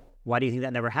like, why do you think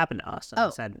that never happened to us? And I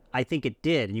said, I think it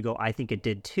did. And you go, I think it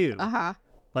did too.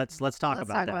 Let's talk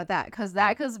about that. Because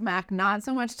that goes back not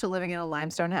so much to living in a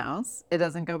limestone house. It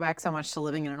doesn't go back so much to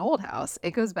living in an old house.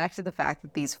 It goes back to the fact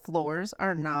that these floors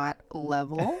are not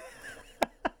level.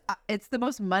 It's the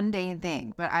most mundane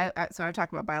thing. But so I've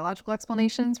talked about biological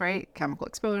explanations, right? Chemical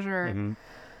exposure.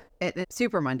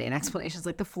 Super mundane explanations,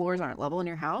 like the floors aren't level in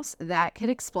your house. That could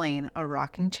explain a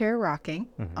rocking chair rocking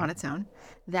on its own.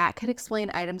 That could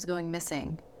explain items going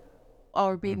missing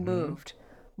or being moved,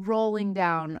 rolling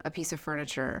down a piece of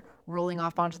furniture, rolling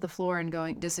off onto the floor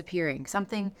and disappearing.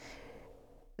 Something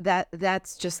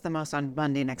that's just the most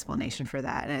mundane explanation for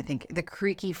that. And I think the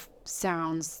creaky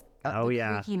sounds.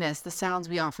 Creakiness, the sounds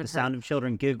we often the sound of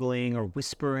children giggling or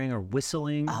whispering or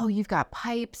whistling. Oh, you've got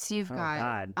pipes. You've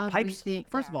got pipes.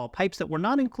 First of all, pipes that were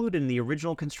not included in the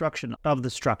original construction of the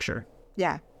structure.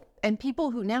 Yeah. And people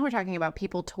who now we're talking about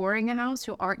people touring a house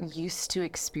who aren't used to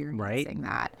experiencing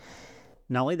that.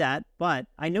 Not only that, but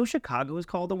I know Chicago is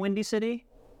called the Windy City.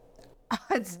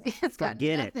 It's got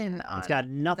nothing it's got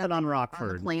nothing on Rockford.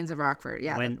 On the plains of Rockford.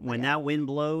 Yeah. When that wind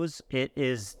blows, it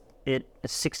a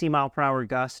 60-mile-per-hour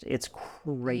gust. It's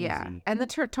crazy. Yeah, and the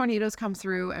tornadoes come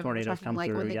through. And tornadoes come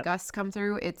like through. When the gusts come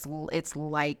through, it's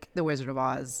like the Wizard of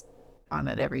Oz on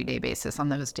an everyday basis on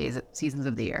those seasons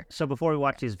of the year. So before we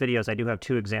watch these videos, I do have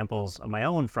two examples of my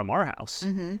own from our house.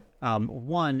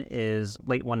 One is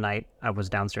late one night, I was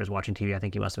downstairs watching TV. I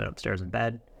think you must have been upstairs in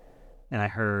bed, and I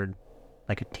heard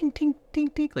like a ting ting ting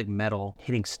ting, like metal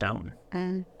hitting stone.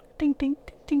 Ting ting ting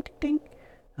ting ting ting.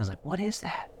 I was like, what is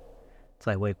that? So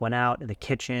I went out in the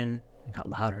kitchen and got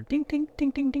louder. Ding, ding,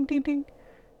 ding, ding, ding, ding, ding.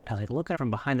 And I was like, looking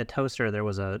from behind the toaster, there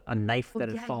was a knife that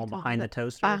had fallen behind the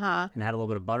toaster and had a little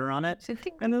bit of butter on it.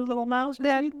 And the little mouse,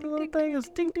 that little thing is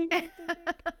ding, ding, ding, ding.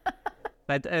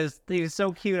 But he was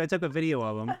so cute. I took a video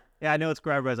of him. Yeah, I know it's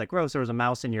gross. Everybody's like, gross, there was a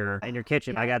mouse in your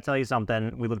kitchen. I got to tell you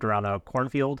something. We lived around a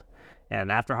cornfield. And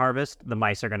after harvest, the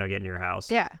mice are going to get in your house.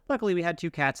 Yeah. Luckily, we had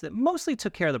two cats that mostly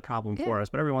took care of the problem for us,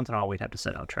 but every once in a while, we'd have to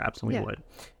set out traps, and we would.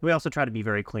 We also tried to be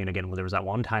very clean. Again, there was that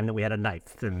one time that we had a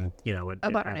knife, and,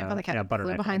 a butter knife on the counter. Yeah, butter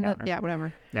knife behind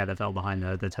whatever. Yeah, that fell behind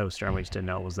the toaster, and we just didn't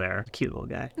know it was there. Cute little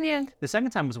guy. Yeah. The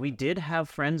second time was we did have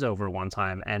friends over one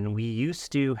time, and we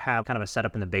used to have kind of a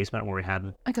setup in the basement where we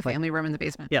had... Like a family room in the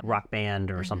basement. Yeah, rock band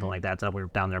or something like that. So we were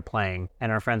down there playing,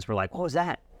 and our friends were like, what was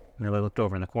that? And they looked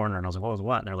over in the corner, and I was like, what was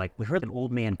what? And they're like, we heard an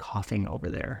old man coughing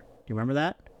over there. Do you remember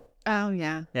that? Oh,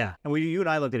 yeah. Yeah. And you and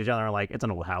I looked at each other and were like, it's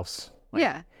an old house. Like,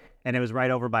 yeah. And it was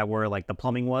right over by where, like, the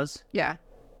plumbing was. Yeah.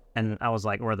 And I was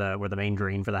like, where the main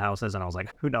drain for the house is. And I was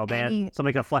like, who knows, man?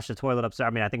 Somebody could have flushed the toilet upstairs. I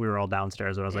mean, I think we were all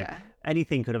downstairs. But I was like,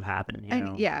 anything could have happened, you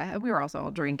know? Yeah. We were also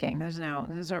all drinking. There's no...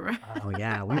 Oh,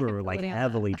 yeah. We were, like,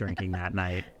 heavily drinking that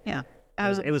night. Yeah.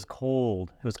 It was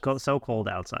cold. It was so cold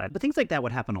outside. But things like that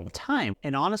would happen all the time.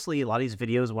 And honestly, a lot of these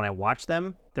videos, when I watch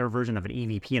them, they're a version of an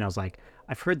EVP. And I was like,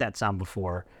 I've heard that sound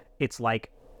before. It's like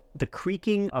the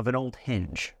creaking of an old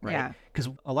hinge, right? Yeah. Because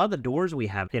a lot of the doors we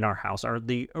have in our house are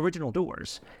the original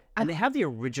doors. And they have the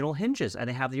original hinges, and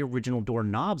they have the original door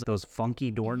knobs, those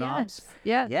funky door knobs.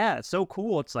 Yes. Yeah, it's so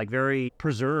cool. It's like very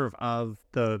preserve of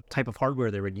the type of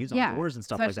hardware they would use on doors and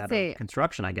stuff like that.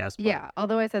 Construction, I guess. But...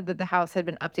 although I said that the house had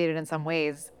been updated in some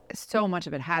ways, so much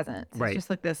of it hasn't. It's just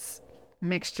like this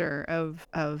mixture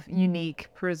of unique,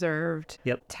 preserved,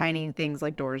 tiny things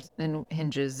like doors and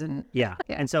hinges and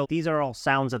And so these are all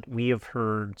sounds that we have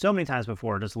heard so many times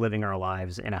before, just living our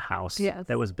lives in a house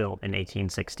that was built in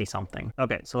 1860 something.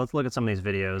 Okay, so let's look at some of these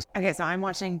videos. Okay, so I'm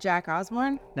watching Jack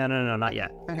Osborne. No, not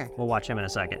yet. Okay, we'll watch him in a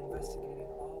second.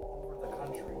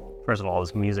 First of all,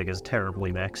 this music is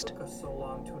terribly mixed.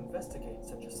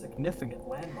 Significant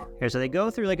landmark. Here, so they go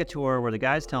through like a tour where the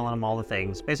guy's telling them all the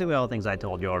things, basically all the things I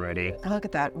told you already. Look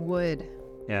at that wood.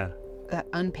 Yeah. That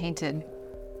unpainted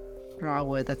raw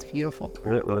wood. That's beautiful.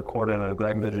 The quarter and a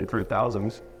magnificent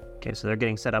 3000s. Okay, so they're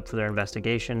getting set up for their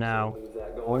investigation now. Is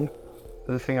that going?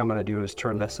 The thing I'm going to do is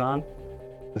turn this on.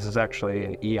 This is actually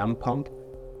an EM pump.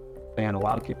 And a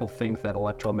lot of people think that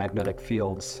electromagnetic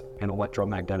fields and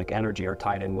electromagnetic energy are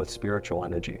tied in with spiritual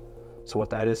energy. So what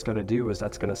that is going to do is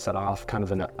that's going to set off kind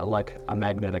of like a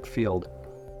magnetic field.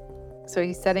 So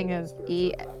he's setting an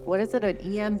what is it, an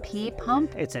EMP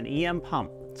pump? It's an EM pump,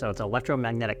 so it's an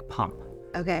electromagnetic pump.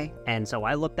 Okay. And so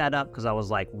I looked that up because I was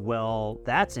like, well,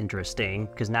 that's interesting,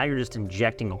 because now you're just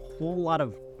injecting a whole lot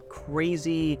of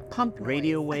crazy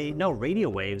radio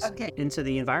waves into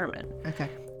the environment. Okay.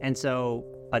 And so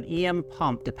an EM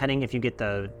pump, depending if you get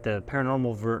the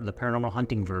paranormal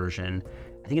hunting version,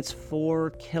 I think it's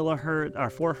 4 kilohertz or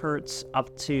 4 hertz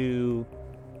up to,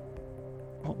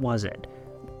 what was it?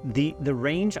 The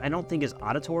range I don't think is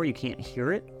auditory, you can't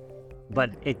hear it,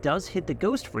 but it does hit the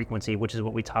ghost frequency, which is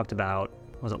what we talked about,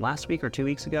 was it last week or 2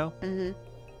 weeks ago? Mm-hmm.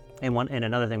 And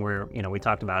another thing where, we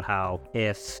talked about how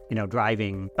if,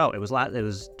 driving, it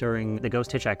was during the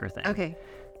ghost hitchhiker thing. Okay.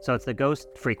 So it's the ghost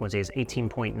frequency is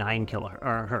 18.9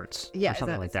 kilohertz or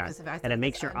something like that. And it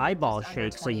makes your eyeballs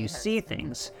shake so you see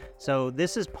things. So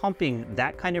this is pumping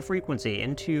that kind of frequency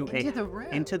into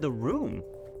the room.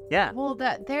 Yeah. Well,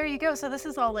 there you go. So this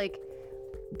is all like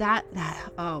that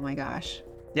oh my gosh.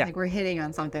 Yeah. Like we're hitting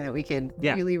on something that we could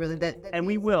really and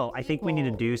we will. I think we need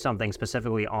to do something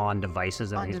specifically on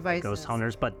devices and these ghost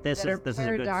hunters, but this is a good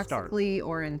start. Paradoxically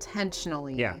or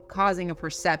intentionally causing a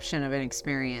perception of an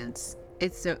experience.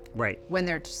 It's so right when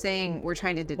they're saying we're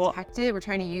trying to detect it, we're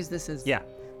trying to use this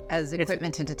as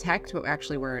equipment to detect, but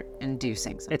actually we're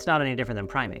inducing something. It's not any different than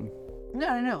priming.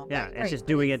 No. Yeah, it's just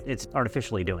doing it. It's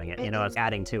artificially doing it. It's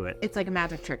adding to it. It's like a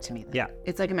magic trick to me. Yeah.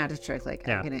 It's like a magic trick. Like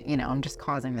I'm just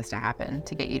causing this to happen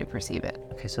to get you to perceive it.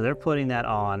 Okay, so they're putting that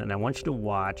on, and I want you to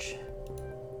watch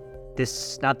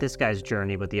this. Not this guy's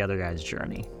journey, but the other guy's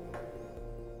journey.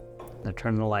 They're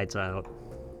turning the lights out.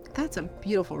 That's a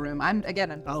beautiful room.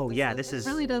 This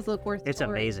really does look worth it. It's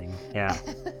amazing. Yeah.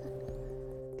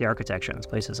 The architecture in this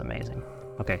place is amazing.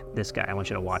 Okay, this guy, I want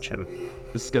you to watch him.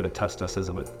 This is going to test us,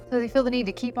 isn't it? So they feel the need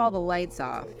to keep all the lights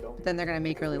off, but then they're going to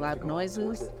make really loud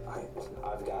noises. Is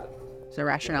there a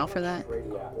rationale for that?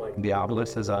 The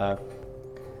obelisk is a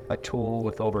tool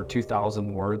with over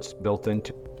 2,000 words built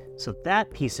into. So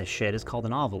that piece of shit is called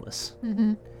an obelisk.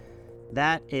 Mm-hmm.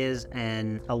 That is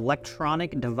an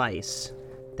electronic device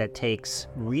that takes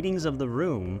readings of the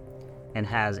room and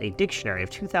has a dictionary of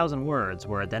 2,000 words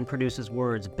where it then produces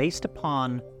words based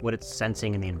upon what it's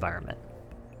sensing in the environment.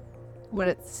 What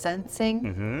it's sensing?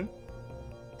 Mm-hmm.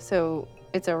 So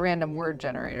it's a random word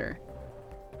generator.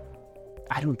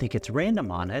 I don't think it's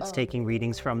random on it. It's taking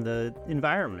readings from the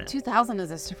environment. 2,000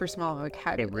 is a super small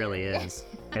vocabulary. It really is.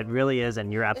 It really is,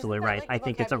 and you're absolutely right. Like I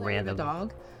think it's a random.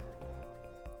 Dog?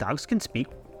 Dogs can speak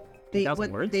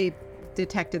 2,000 words? They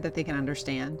detected that they can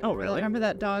understand. Oh, really? Remember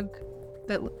that dog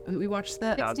that we watched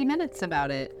 60 Minutes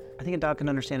about it? I think a dog can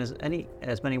understand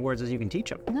as many words as you can teach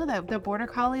them. No, the border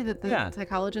collie that the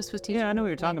psychologist was teaching. Yeah, I know what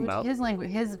you're talking about.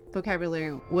 His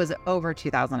vocabulary was over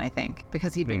 2,000, I think,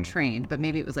 because he'd been trained, but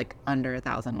maybe it was like under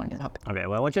 1,000 when he was up. Okay,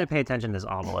 well, I want you to pay attention to this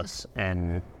obelisk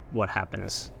and what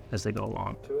happens as they go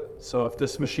along. So if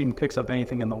this machine picks up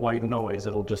anything in the white noise,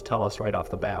 it'll just tell us right off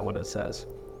the bat what it says.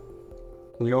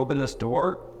 Can you open this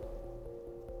door?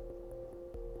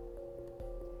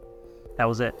 That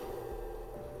was it.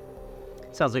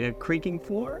 Sounds like a creaking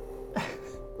floor.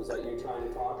 Was that you trying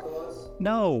to talk to us?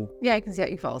 No. Yeah, I can see how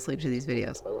you fall asleep to these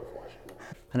videos.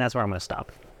 And that's where I'm going to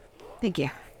stop. Thank you.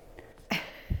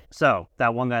 So,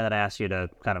 that one guy that I asked you to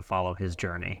kind of follow his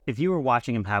journey, if you were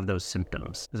watching him have those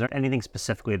symptoms, is there anything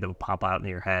specifically that would pop out in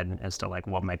your head as to like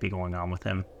what might be going on with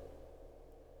him?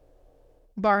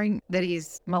 Barring that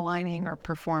he's maligning or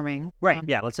performing. Right.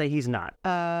 Yeah. Let's say he's not.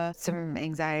 Some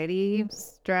anxiety,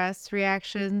 stress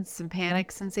reactions, some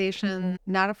panic sensation.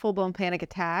 Not a full-blown panic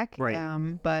attack. Right.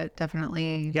 But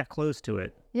definitely. You got close to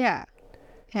it. Yeah.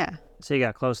 Yeah. So you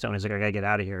got close to him. He's like, I gotta get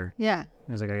out of here. Yeah.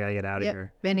 He's like, I gotta get out of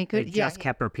here. And he could. He just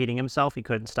kept repeating himself. He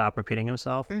couldn't stop repeating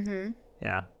himself. Mm-hmm.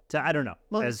 Yeah. So I don't know.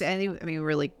 Well,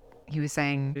 really. He was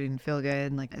saying he didn't feel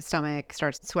good, like his stomach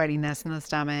starts sweatiness in the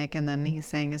stomach, and then he's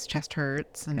saying his chest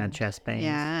hurts and got chest pains.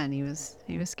 Yeah, and he was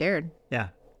scared. Yeah,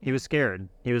 he was scared.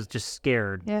 He was just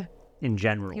scared. Yeah. In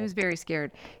general, he was very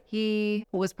scared. He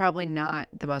was probably not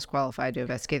the most qualified to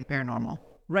investigate the paranormal.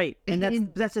 Right, and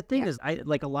that's the thing is, I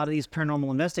like a lot of these paranormal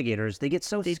investigators. They get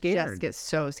so scared. They just get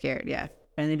so scared. Yeah.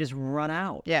 And they just run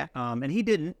out. Yeah. And he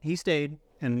didn't. He stayed.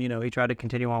 And, he tried to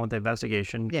continue on with the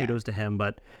investigation. Yeah. Kudos to him.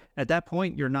 But at that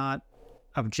point, you're not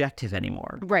objective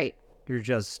anymore. Right. You're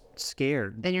just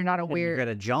scared. And you're not And aware. you're going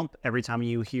to jump every time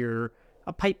you hear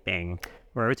a pipe bang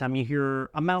or every time you hear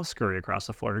a mouse scurry across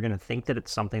the floor. You're going to think that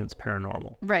it's something that's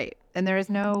paranormal. Right. And there is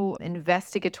no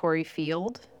investigatory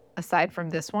field aside from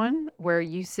this one where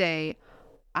you say,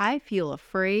 I feel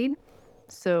afraid.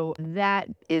 So that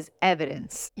is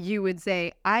evidence. You would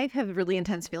say, I have really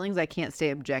intense feelings. I can't stay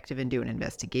objective and do an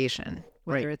investigation.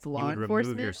 Whether Right. it's You law would remove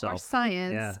enforcement or yourself.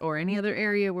 science Yeah. or any other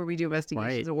area where we do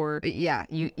investigations, Right. or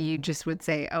you just would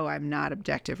say, oh, I'm not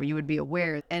objective, or you would be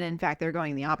aware. And in fact, they're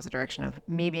going the opposite direction of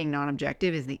me being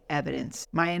non-objective is the evidence.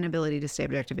 My inability to stay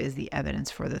objective is the evidence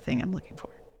for the thing I'm looking for.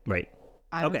 Right.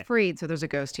 I'm Okay. afraid, so there's a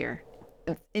ghost here.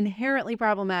 It's inherently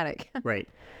problematic. Right.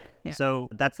 Yeah. So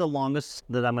that's the longest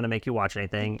that I'm going to make you watch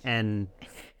anything. And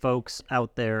folks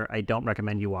out there, I don't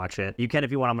recommend you watch it. You can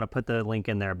if you want. I'm going to put the link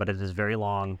in there, but it is very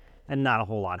long and not a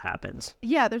whole lot happens.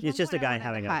 Yeah, there's It's one just a point I guy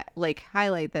wanted to having a-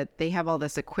 highlight that they have all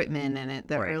this equipment, and at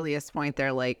the Right. earliest point,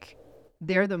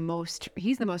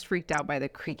 he's the most freaked out by the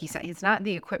creaky sound. It's not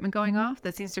the equipment going off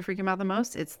that seems to freak him out the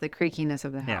most. It's the creakiness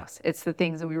of the Yeah. house. It's the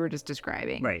things that we were just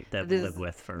describing. Right. That we live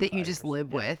with for that you 5 just years.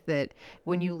 live with, that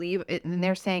when you leave it, and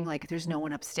they're saying like there's no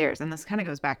one upstairs, and this kind of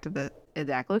goes back to the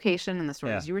exact location and the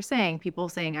stories Yeah. you were saying, people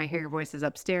saying I hear your voices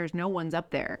upstairs, no one's up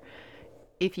there.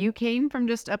 If you came from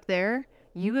just up there,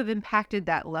 you have impacted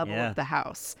that level Yeah. of the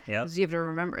house. Yep. 'Cause you have to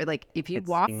remember, like, if you It's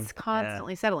walk, in- it's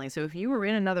constantly settling. So if you were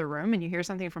in another room and you hear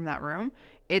something from that room,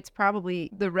 it's probably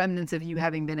the remnants of you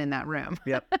having been in that room.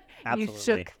 Yep. You Absolutely.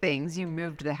 shook things, you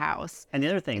moved the house. And the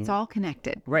other thing, It's all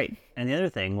connected. right. And the other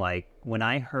thing, like when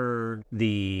I heard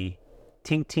the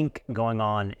tink tink going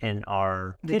on in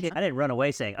our The kitchen, kid- I didn't run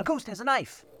away saying a ghost has a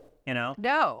knife. You know,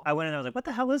 No. I went in and I was like, what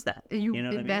the hell is that? You know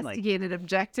what I mean? Like, investigated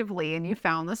objectively and you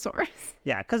found the source.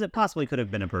 yeah, because it possibly could have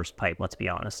been a burst pipe. Let's be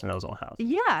honest, in those old houses.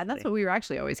 Yeah, and that's what we were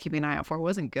actually always keeping an eye out for. It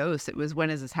wasn't ghosts. It was,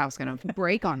 when is this house going to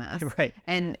break on us? Right.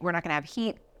 And we're not going to have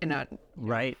heat in a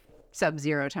Right.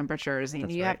 sub-zero temperatures. And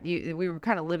That's you right. have we were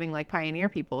kind of living like pioneer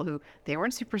people who they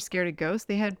weren't super scared of ghosts.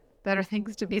 They had better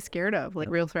things to be scared of, like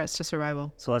real threats to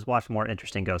survival. So let's watch more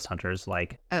interesting ghost hunters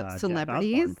like Jack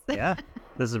Celebrities? Osborne. Yeah.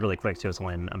 This is really quick too. It's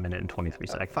only a minute and 23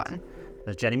 seconds. Fun.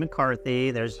 There's Jenny McCarthy.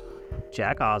 There's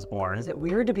Jack Osborne. Is it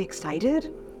weird to be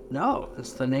excited? No,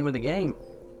 it's the name of the game.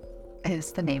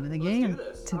 It's the name of the game,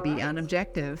 to be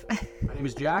unobjective. My name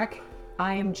is Jack.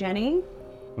 I am Jenny.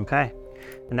 Okay.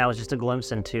 And that was just a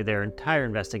glimpse into their entire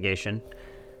investigation.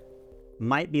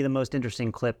 Might be the most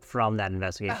interesting clip from that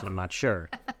investigation, I'm not sure.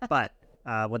 But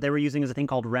what they were using is a thing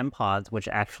called REM pods, which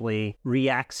actually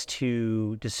reacts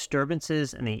to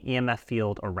disturbances in the EMF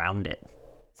field around it.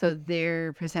 So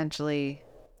they're potentially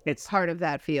It's part of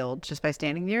that field just by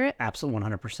standing near it? absolutely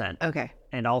 100%. Okay.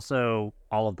 And also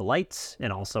all of the lights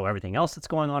and also everything else that's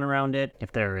going on around it.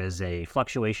 If there is a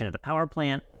fluctuation at the power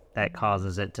plant that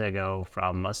causes it to go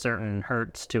from a certain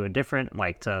hertz to a different,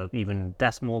 like to even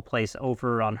decimal place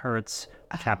over on hertz,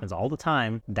 which happens all the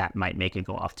time, that might make it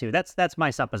go off too. That's my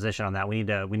supposition on that. We need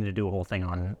to do a whole thing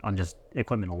on just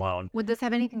equipment alone. Would this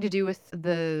have anything to do with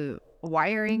the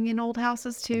wiring in old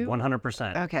houses too?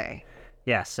 100%. Okay.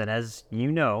 Yes, and as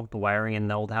you know, the wiring in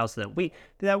the old house the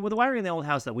wiring in the old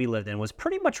house that we lived in was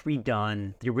pretty much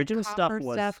redone. The original Copper stuff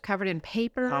was stuff covered in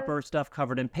paper. copper stuff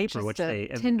covered in paper, Just which a they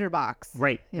tinderbox.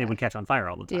 right, Yeah. it would catch on fire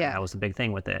all the time. Yeah. That was the big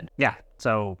thing with it. Yeah,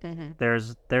 so Mm-hmm.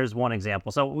 there's one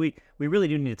example. So we really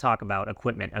do need to talk about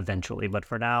equipment eventually, but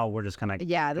for now we're just kind of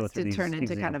Yeah, this did turn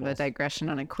into kind of a digression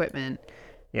on equipment.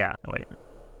 Yeah, wait.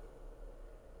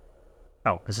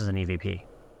 Oh, this is an EVP.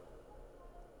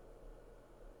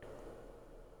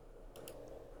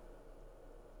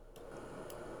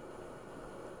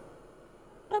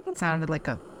 It sounded like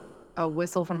a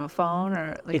whistle from a phone,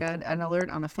 or like an alert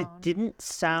on a phone. It didn't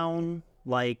sound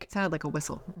like It sounded like a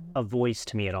whistle. a voice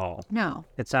to me at all. No,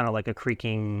 It sounded like a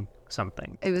creaking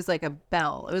something. it was like a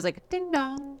bell. It was like a ding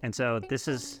dong. And so this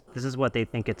is what they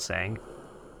think it's saying.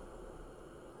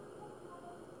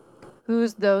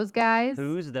 Who's those guys?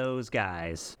 Who's those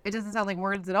guys? It doesn't sound like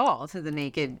words at all to the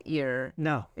naked ear.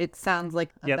 No. It sounds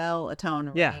like a Yep. bell, a tone,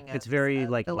 a Yeah, ring, it's very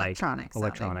like electronic. sounding.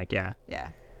 electronic, yeah. Yeah.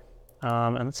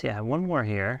 And let's see, I have one more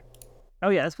here. Oh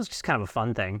yeah, this was just kind of a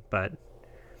fun thing, but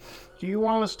Do you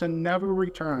want us to never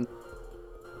return?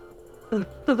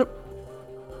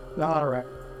 All right.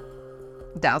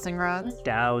 Dowsing rods.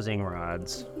 dowsing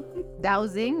rods.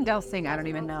 Dowsing. I don't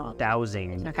even know.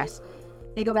 Dowsing. Okay.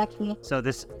 They go back to me. So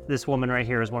this woman right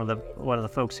here is one of the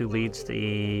folks who leads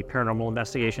the paranormal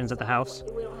investigations at the house.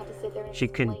 We don't have to sit there and She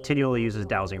continually uses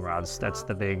dowsing rods. That's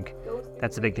the big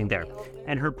thing there.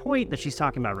 And her point that she's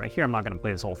talking about right here, I'm not going to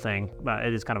play this whole thing, but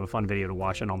it is kind of a fun video to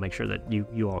watch, and I'll make sure that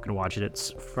you all can watch it.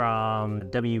 It's from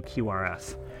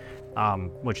WQRF.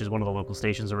 which is one of the local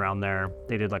stations around there.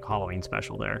 They did like a Halloween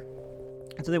special there.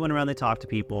 And so they went around, they talked to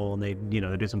people, and they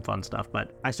do some fun stuff.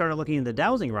 But I started looking into the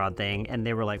dowsing rod thing, and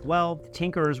they were like, well, the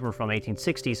Tinkers were from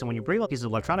 1860, so when you bring all these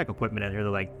electronic equipment in here,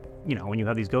 they're like, when you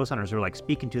have these ghost hunters who are like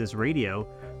speaking to this radio,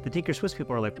 the Tinker Swiss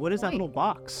people are like, what is that little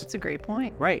box? That's a great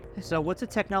point. Right. So what's a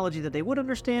technology that they would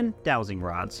understand? Dowsing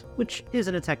rods, which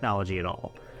isn't a technology at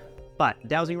all. But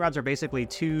dowsing rods are basically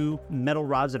two metal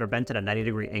rods that are bent at a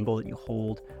 90-degree angle that you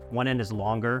hold. One end is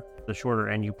longer, the shorter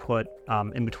end you put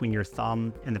in between your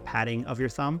thumb and the padding of your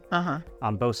thumb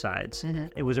on both sides. Mm-hmm.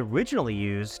 It was originally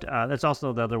used, that's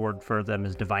also the other word for them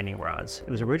is divining rods. It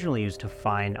was originally used to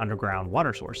find underground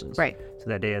water sources. Right. So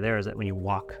the idea there is that when you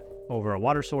walk over a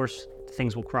water source,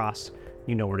 things will cross,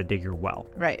 you know where to dig your well.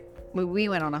 Right. We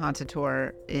went on a haunted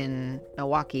tour in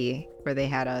Milwaukee where they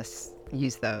had us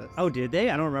use those. Oh, did they?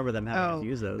 I don't remember them having to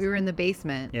use those. We were in the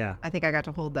basement. Yeah. I think I got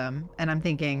to hold them. And I'm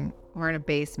thinking, we're in a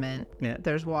basement. Yeah.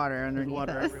 There's water underneath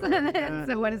water us. everywhere. Yeah.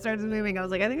 So when it starts moving, I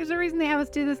was like, I think there's a reason they have us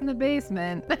do this in the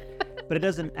basement. But it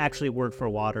doesn't actually work for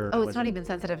water. Oh, it's not even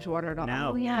sensitive to water at all.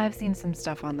 No. Oh, yeah, I've seen some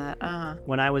stuff on that.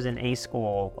 When I was in A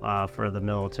school for the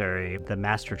military, the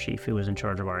master chief who was in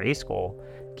charge of our A school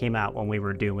came out when we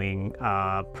were doing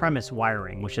premise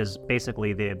wiring, which is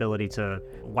basically the ability to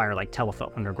wire like telephone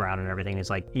underground and everything. It's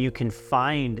like you can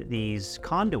find these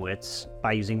conduits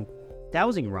by using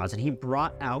dowsing rods, and he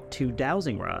brought out 2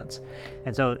 dowsing rods.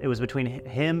 And so it was between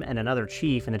him and another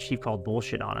chief, and the chief called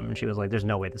bullshit on him, and she was like, there's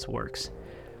no way this works.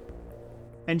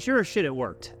 And sure as shit, it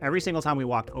worked. Every single time we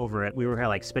walked over it, we were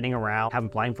like spinning around, having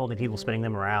blindfolded people spinning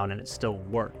them around, and it still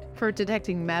worked. For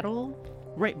detecting metal?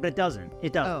 Right, but it doesn't.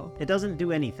 It doesn't. Oh. It doesn't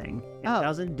do anything. It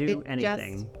doesn't do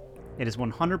anything. It is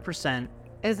 100%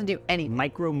 It doesn't do anything.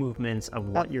 micro movements of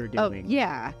what you're doing. Oh,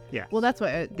 yeah. Yeah. Well, that's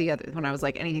what when I was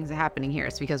like, anything's happening here,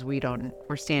 it's because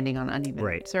we're standing on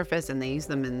uneven surface, and they use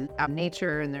them in out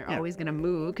nature, and they're always going to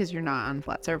move because you're not on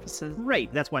flat surfaces.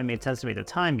 Right. That's why it made sense to me at the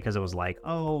time, because it was like,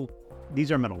 oh,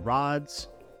 these are metal rods.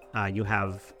 You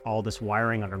have all this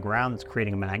wiring underground that's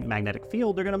creating a magnetic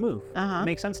field. They're going to move. It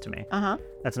makes sense to me.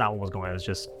 That's not what was going on. It was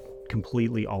just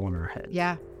completely all in our head.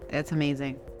 Yeah. It's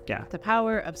amazing. Yeah. The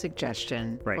power of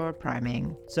suggestion or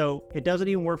priming. So it doesn't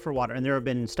even work for water. And there have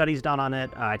been studies done on it.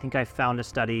 I think I found a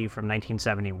study from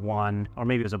 1971, or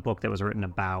maybe it was a book that was written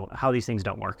about how these things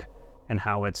don't work and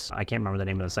how I can't remember the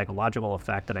name of the psychological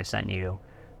effect that I sent you,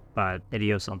 but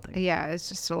ideo something. Yeah, it's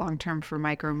just a long term for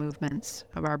micro movements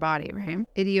of our body, right?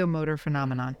 Idiomotor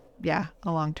phenomenon. Yeah,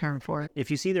 a long term for it.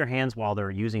 If you see their hands while they're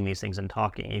using these things and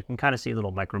talking, you can kind of see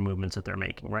little micro movements that they're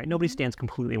making, right? Nobody stands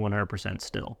completely 100%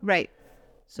 still. Right.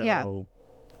 So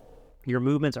your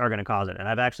movements are going to cause it. And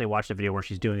I've actually watched a video where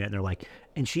she's doing it, and they're like,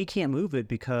 and she can't move it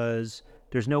because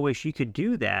there's no way she could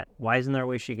do that. Why isn't there a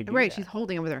way she could do that? Right, she's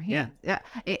holding it with her hand. Yeah.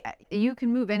 You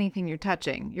can move anything you're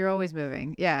touching. You're always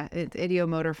moving. Yeah, it's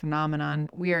idiomotor phenomenon.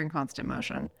 We are in constant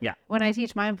motion. Yeah. When I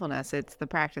teach mindfulness, it's the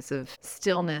practice of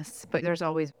stillness, but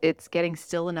it's getting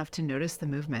still enough to notice the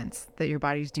movements that your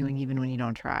body's doing even when you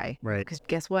don't try. Right. Because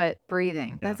guess what?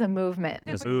 Breathing. That's a movement.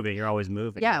 It's moving. You're always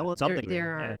moving. Yeah, well, something.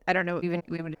 I don't know, even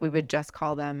we would just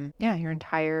call them, your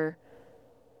entire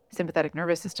sympathetic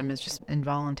nervous system is just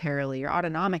involuntarily, your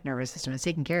autonomic nervous system is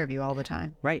taking care of you all the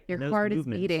time. Right. Your heart is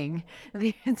beating.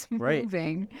 It's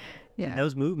moving. Yeah. And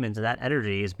those movements and that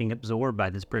energy is being absorbed by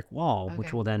this brick wall,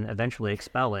 which will then eventually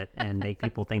expel it and make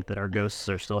people think that our ghosts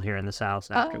are still here in this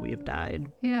house after we have died.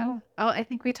 Yeah. Oh, I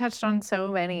think we touched on so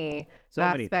many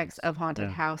aspects of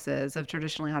haunted houses, of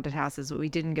traditionally haunted houses, but we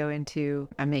didn't go into,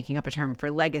 I'm making up a term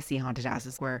for legacy haunted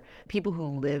houses, where people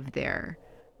who live there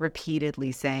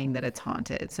repeatedly saying that it's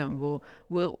haunted. So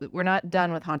we're not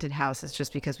done with haunted houses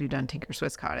just because we've done Tinker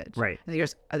Swiss Cottage. Right.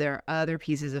 There are other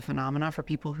pieces of phenomena for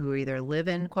people who either live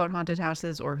in quote haunted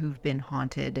houses or who've been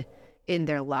haunted in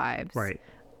their lives. Right.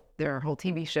 There are whole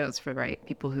TV shows for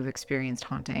people who've experienced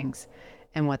hauntings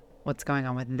and what's going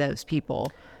on with those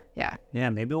people. Yeah.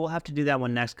 Yeah, maybe we'll have to do that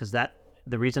one next, because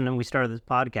the reason we started this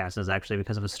podcast is actually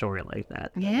because of a story like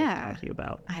that. Yeah. I talked to you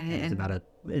about. It's about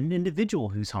an individual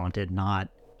who's haunted, not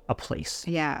a place.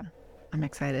 Yeah. I'm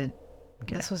excited.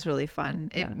 Yeah. This was really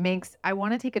fun. I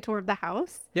want to take a tour of the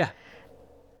house. Yeah.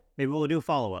 Maybe we'll do a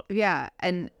follow-up. Yeah.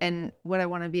 And what I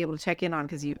want to be able to check in on,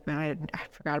 because I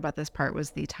forgot about this part,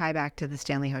 was the tie back to the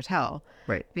Stanley Hotel.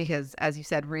 Right. Because as you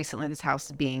said, recently this house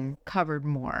is being covered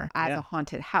more as a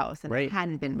haunted house, and it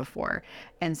hadn't been before.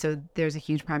 And so there's a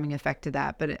huge priming effect to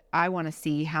that. But I want to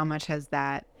see how much has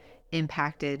that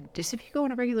impacted, just if you go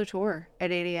on a regular tour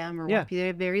at 8 a.m. or if you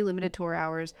have very limited tour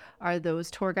hours, are those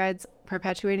tour guides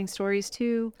perpetuating stories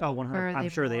too? Oh, 100%. I'm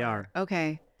sure they are.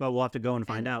 Okay. But we'll have to go and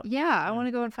find out. Yeah, I want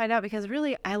to go and find out, because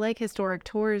really I like historic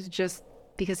tours just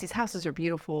because these houses are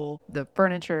beautiful. The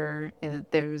furniture, and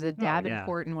there was a yeah.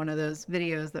 Davenport in one of those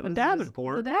videos that was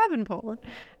Davenport? The Davenport,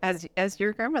 as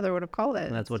your grandmother would have called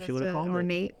it. That's what It's she would just have called an it.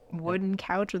 ornate wooden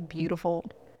couch with beautiful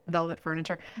velvet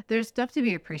furniture. There's stuff to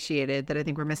be appreciated that I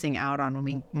think we're missing out on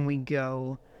when we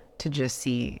go to just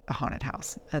see a haunted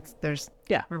house.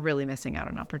 We're really missing out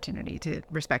on opportunity to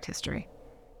respect history.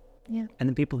 And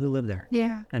the people who live there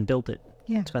Yeah. and built it,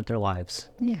 Yeah. spent their lives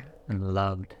Yeah. and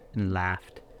loved and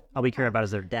laughed. All we care about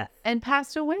is their death. And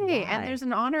passed away. Why? And there's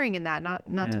an honoring in that,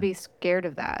 not to be scared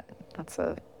of that.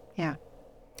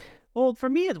 Well, for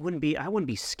me, I wouldn't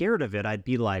be scared of it. I'd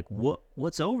be like,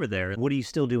 what's over there? What are you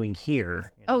still doing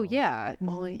here? You Oh know? yeah.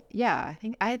 Well, yeah.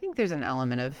 I think there's an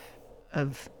element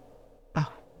of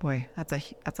oh boy, that's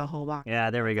a whole box. Yeah,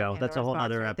 there we go. Yeah, That's the a whole response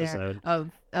other right there episode.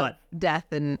 of But- death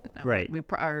and Right. We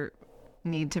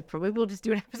need to probably we'll just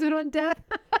do an episode on death.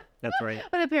 That's right.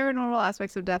 On the paranormal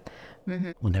aspects of death.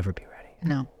 We'll never be ready.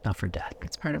 No, Not for death.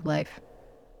 it's part of life.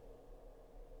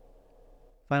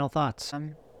 Final thoughts.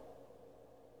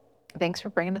 Thanks for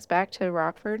bringing us back to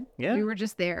Rockford. Yeah. We were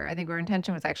just there. I think our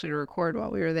intention was actually to record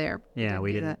while we were there. Yeah,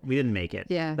 we do didn't. that. We didn't make it.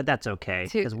 Yeah. But that's okay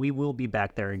To- because we will be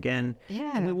back there again.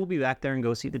 Yeah. And we will be back there and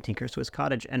go see the Tinker Swiss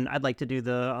Cottage. And I'd like to do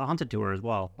the haunted tour as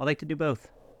well. I'd like to do both.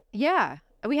 Yeah.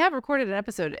 We have recorded an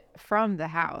episode from the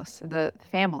house, the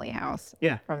family house.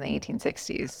 Yeah. From the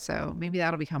 1860s. So maybe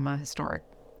that'll become a historic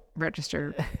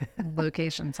register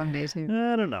location someday too.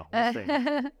 I don't know. We'll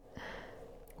see.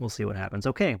 We'll see what happens.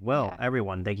 Okay. Well, Yeah.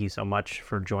 everyone, thank you so much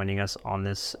for joining us on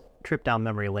this trip down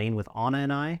memory lane with Anna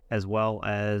and I, as well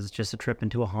as just a trip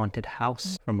into a haunted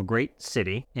house from a great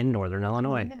city in northern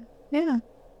Illinois. Yeah.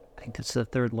 I think that's the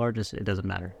third largest. It doesn't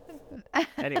matter.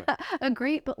 Anyway. A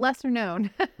great but lesser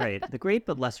known. Right. The great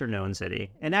but lesser known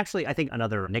city. And actually, I think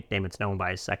another nickname it's known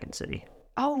by is Second City.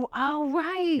 Oh,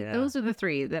 right. Yeah. Those are the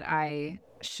three that I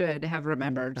should have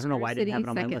remembered. I don't know why I didn't have it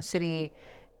on my Second list. City,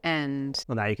 and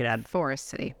Well, now you can add, Forest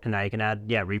City.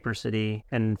 Reaper City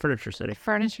and Furniture City.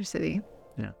 Furniture City.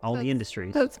 Yeah. All the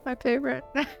industries. That's my favorite.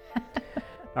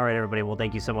 All right, everybody. Well,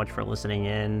 thank you so much for listening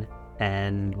in,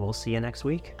 and we'll see you next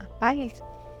week. Bye.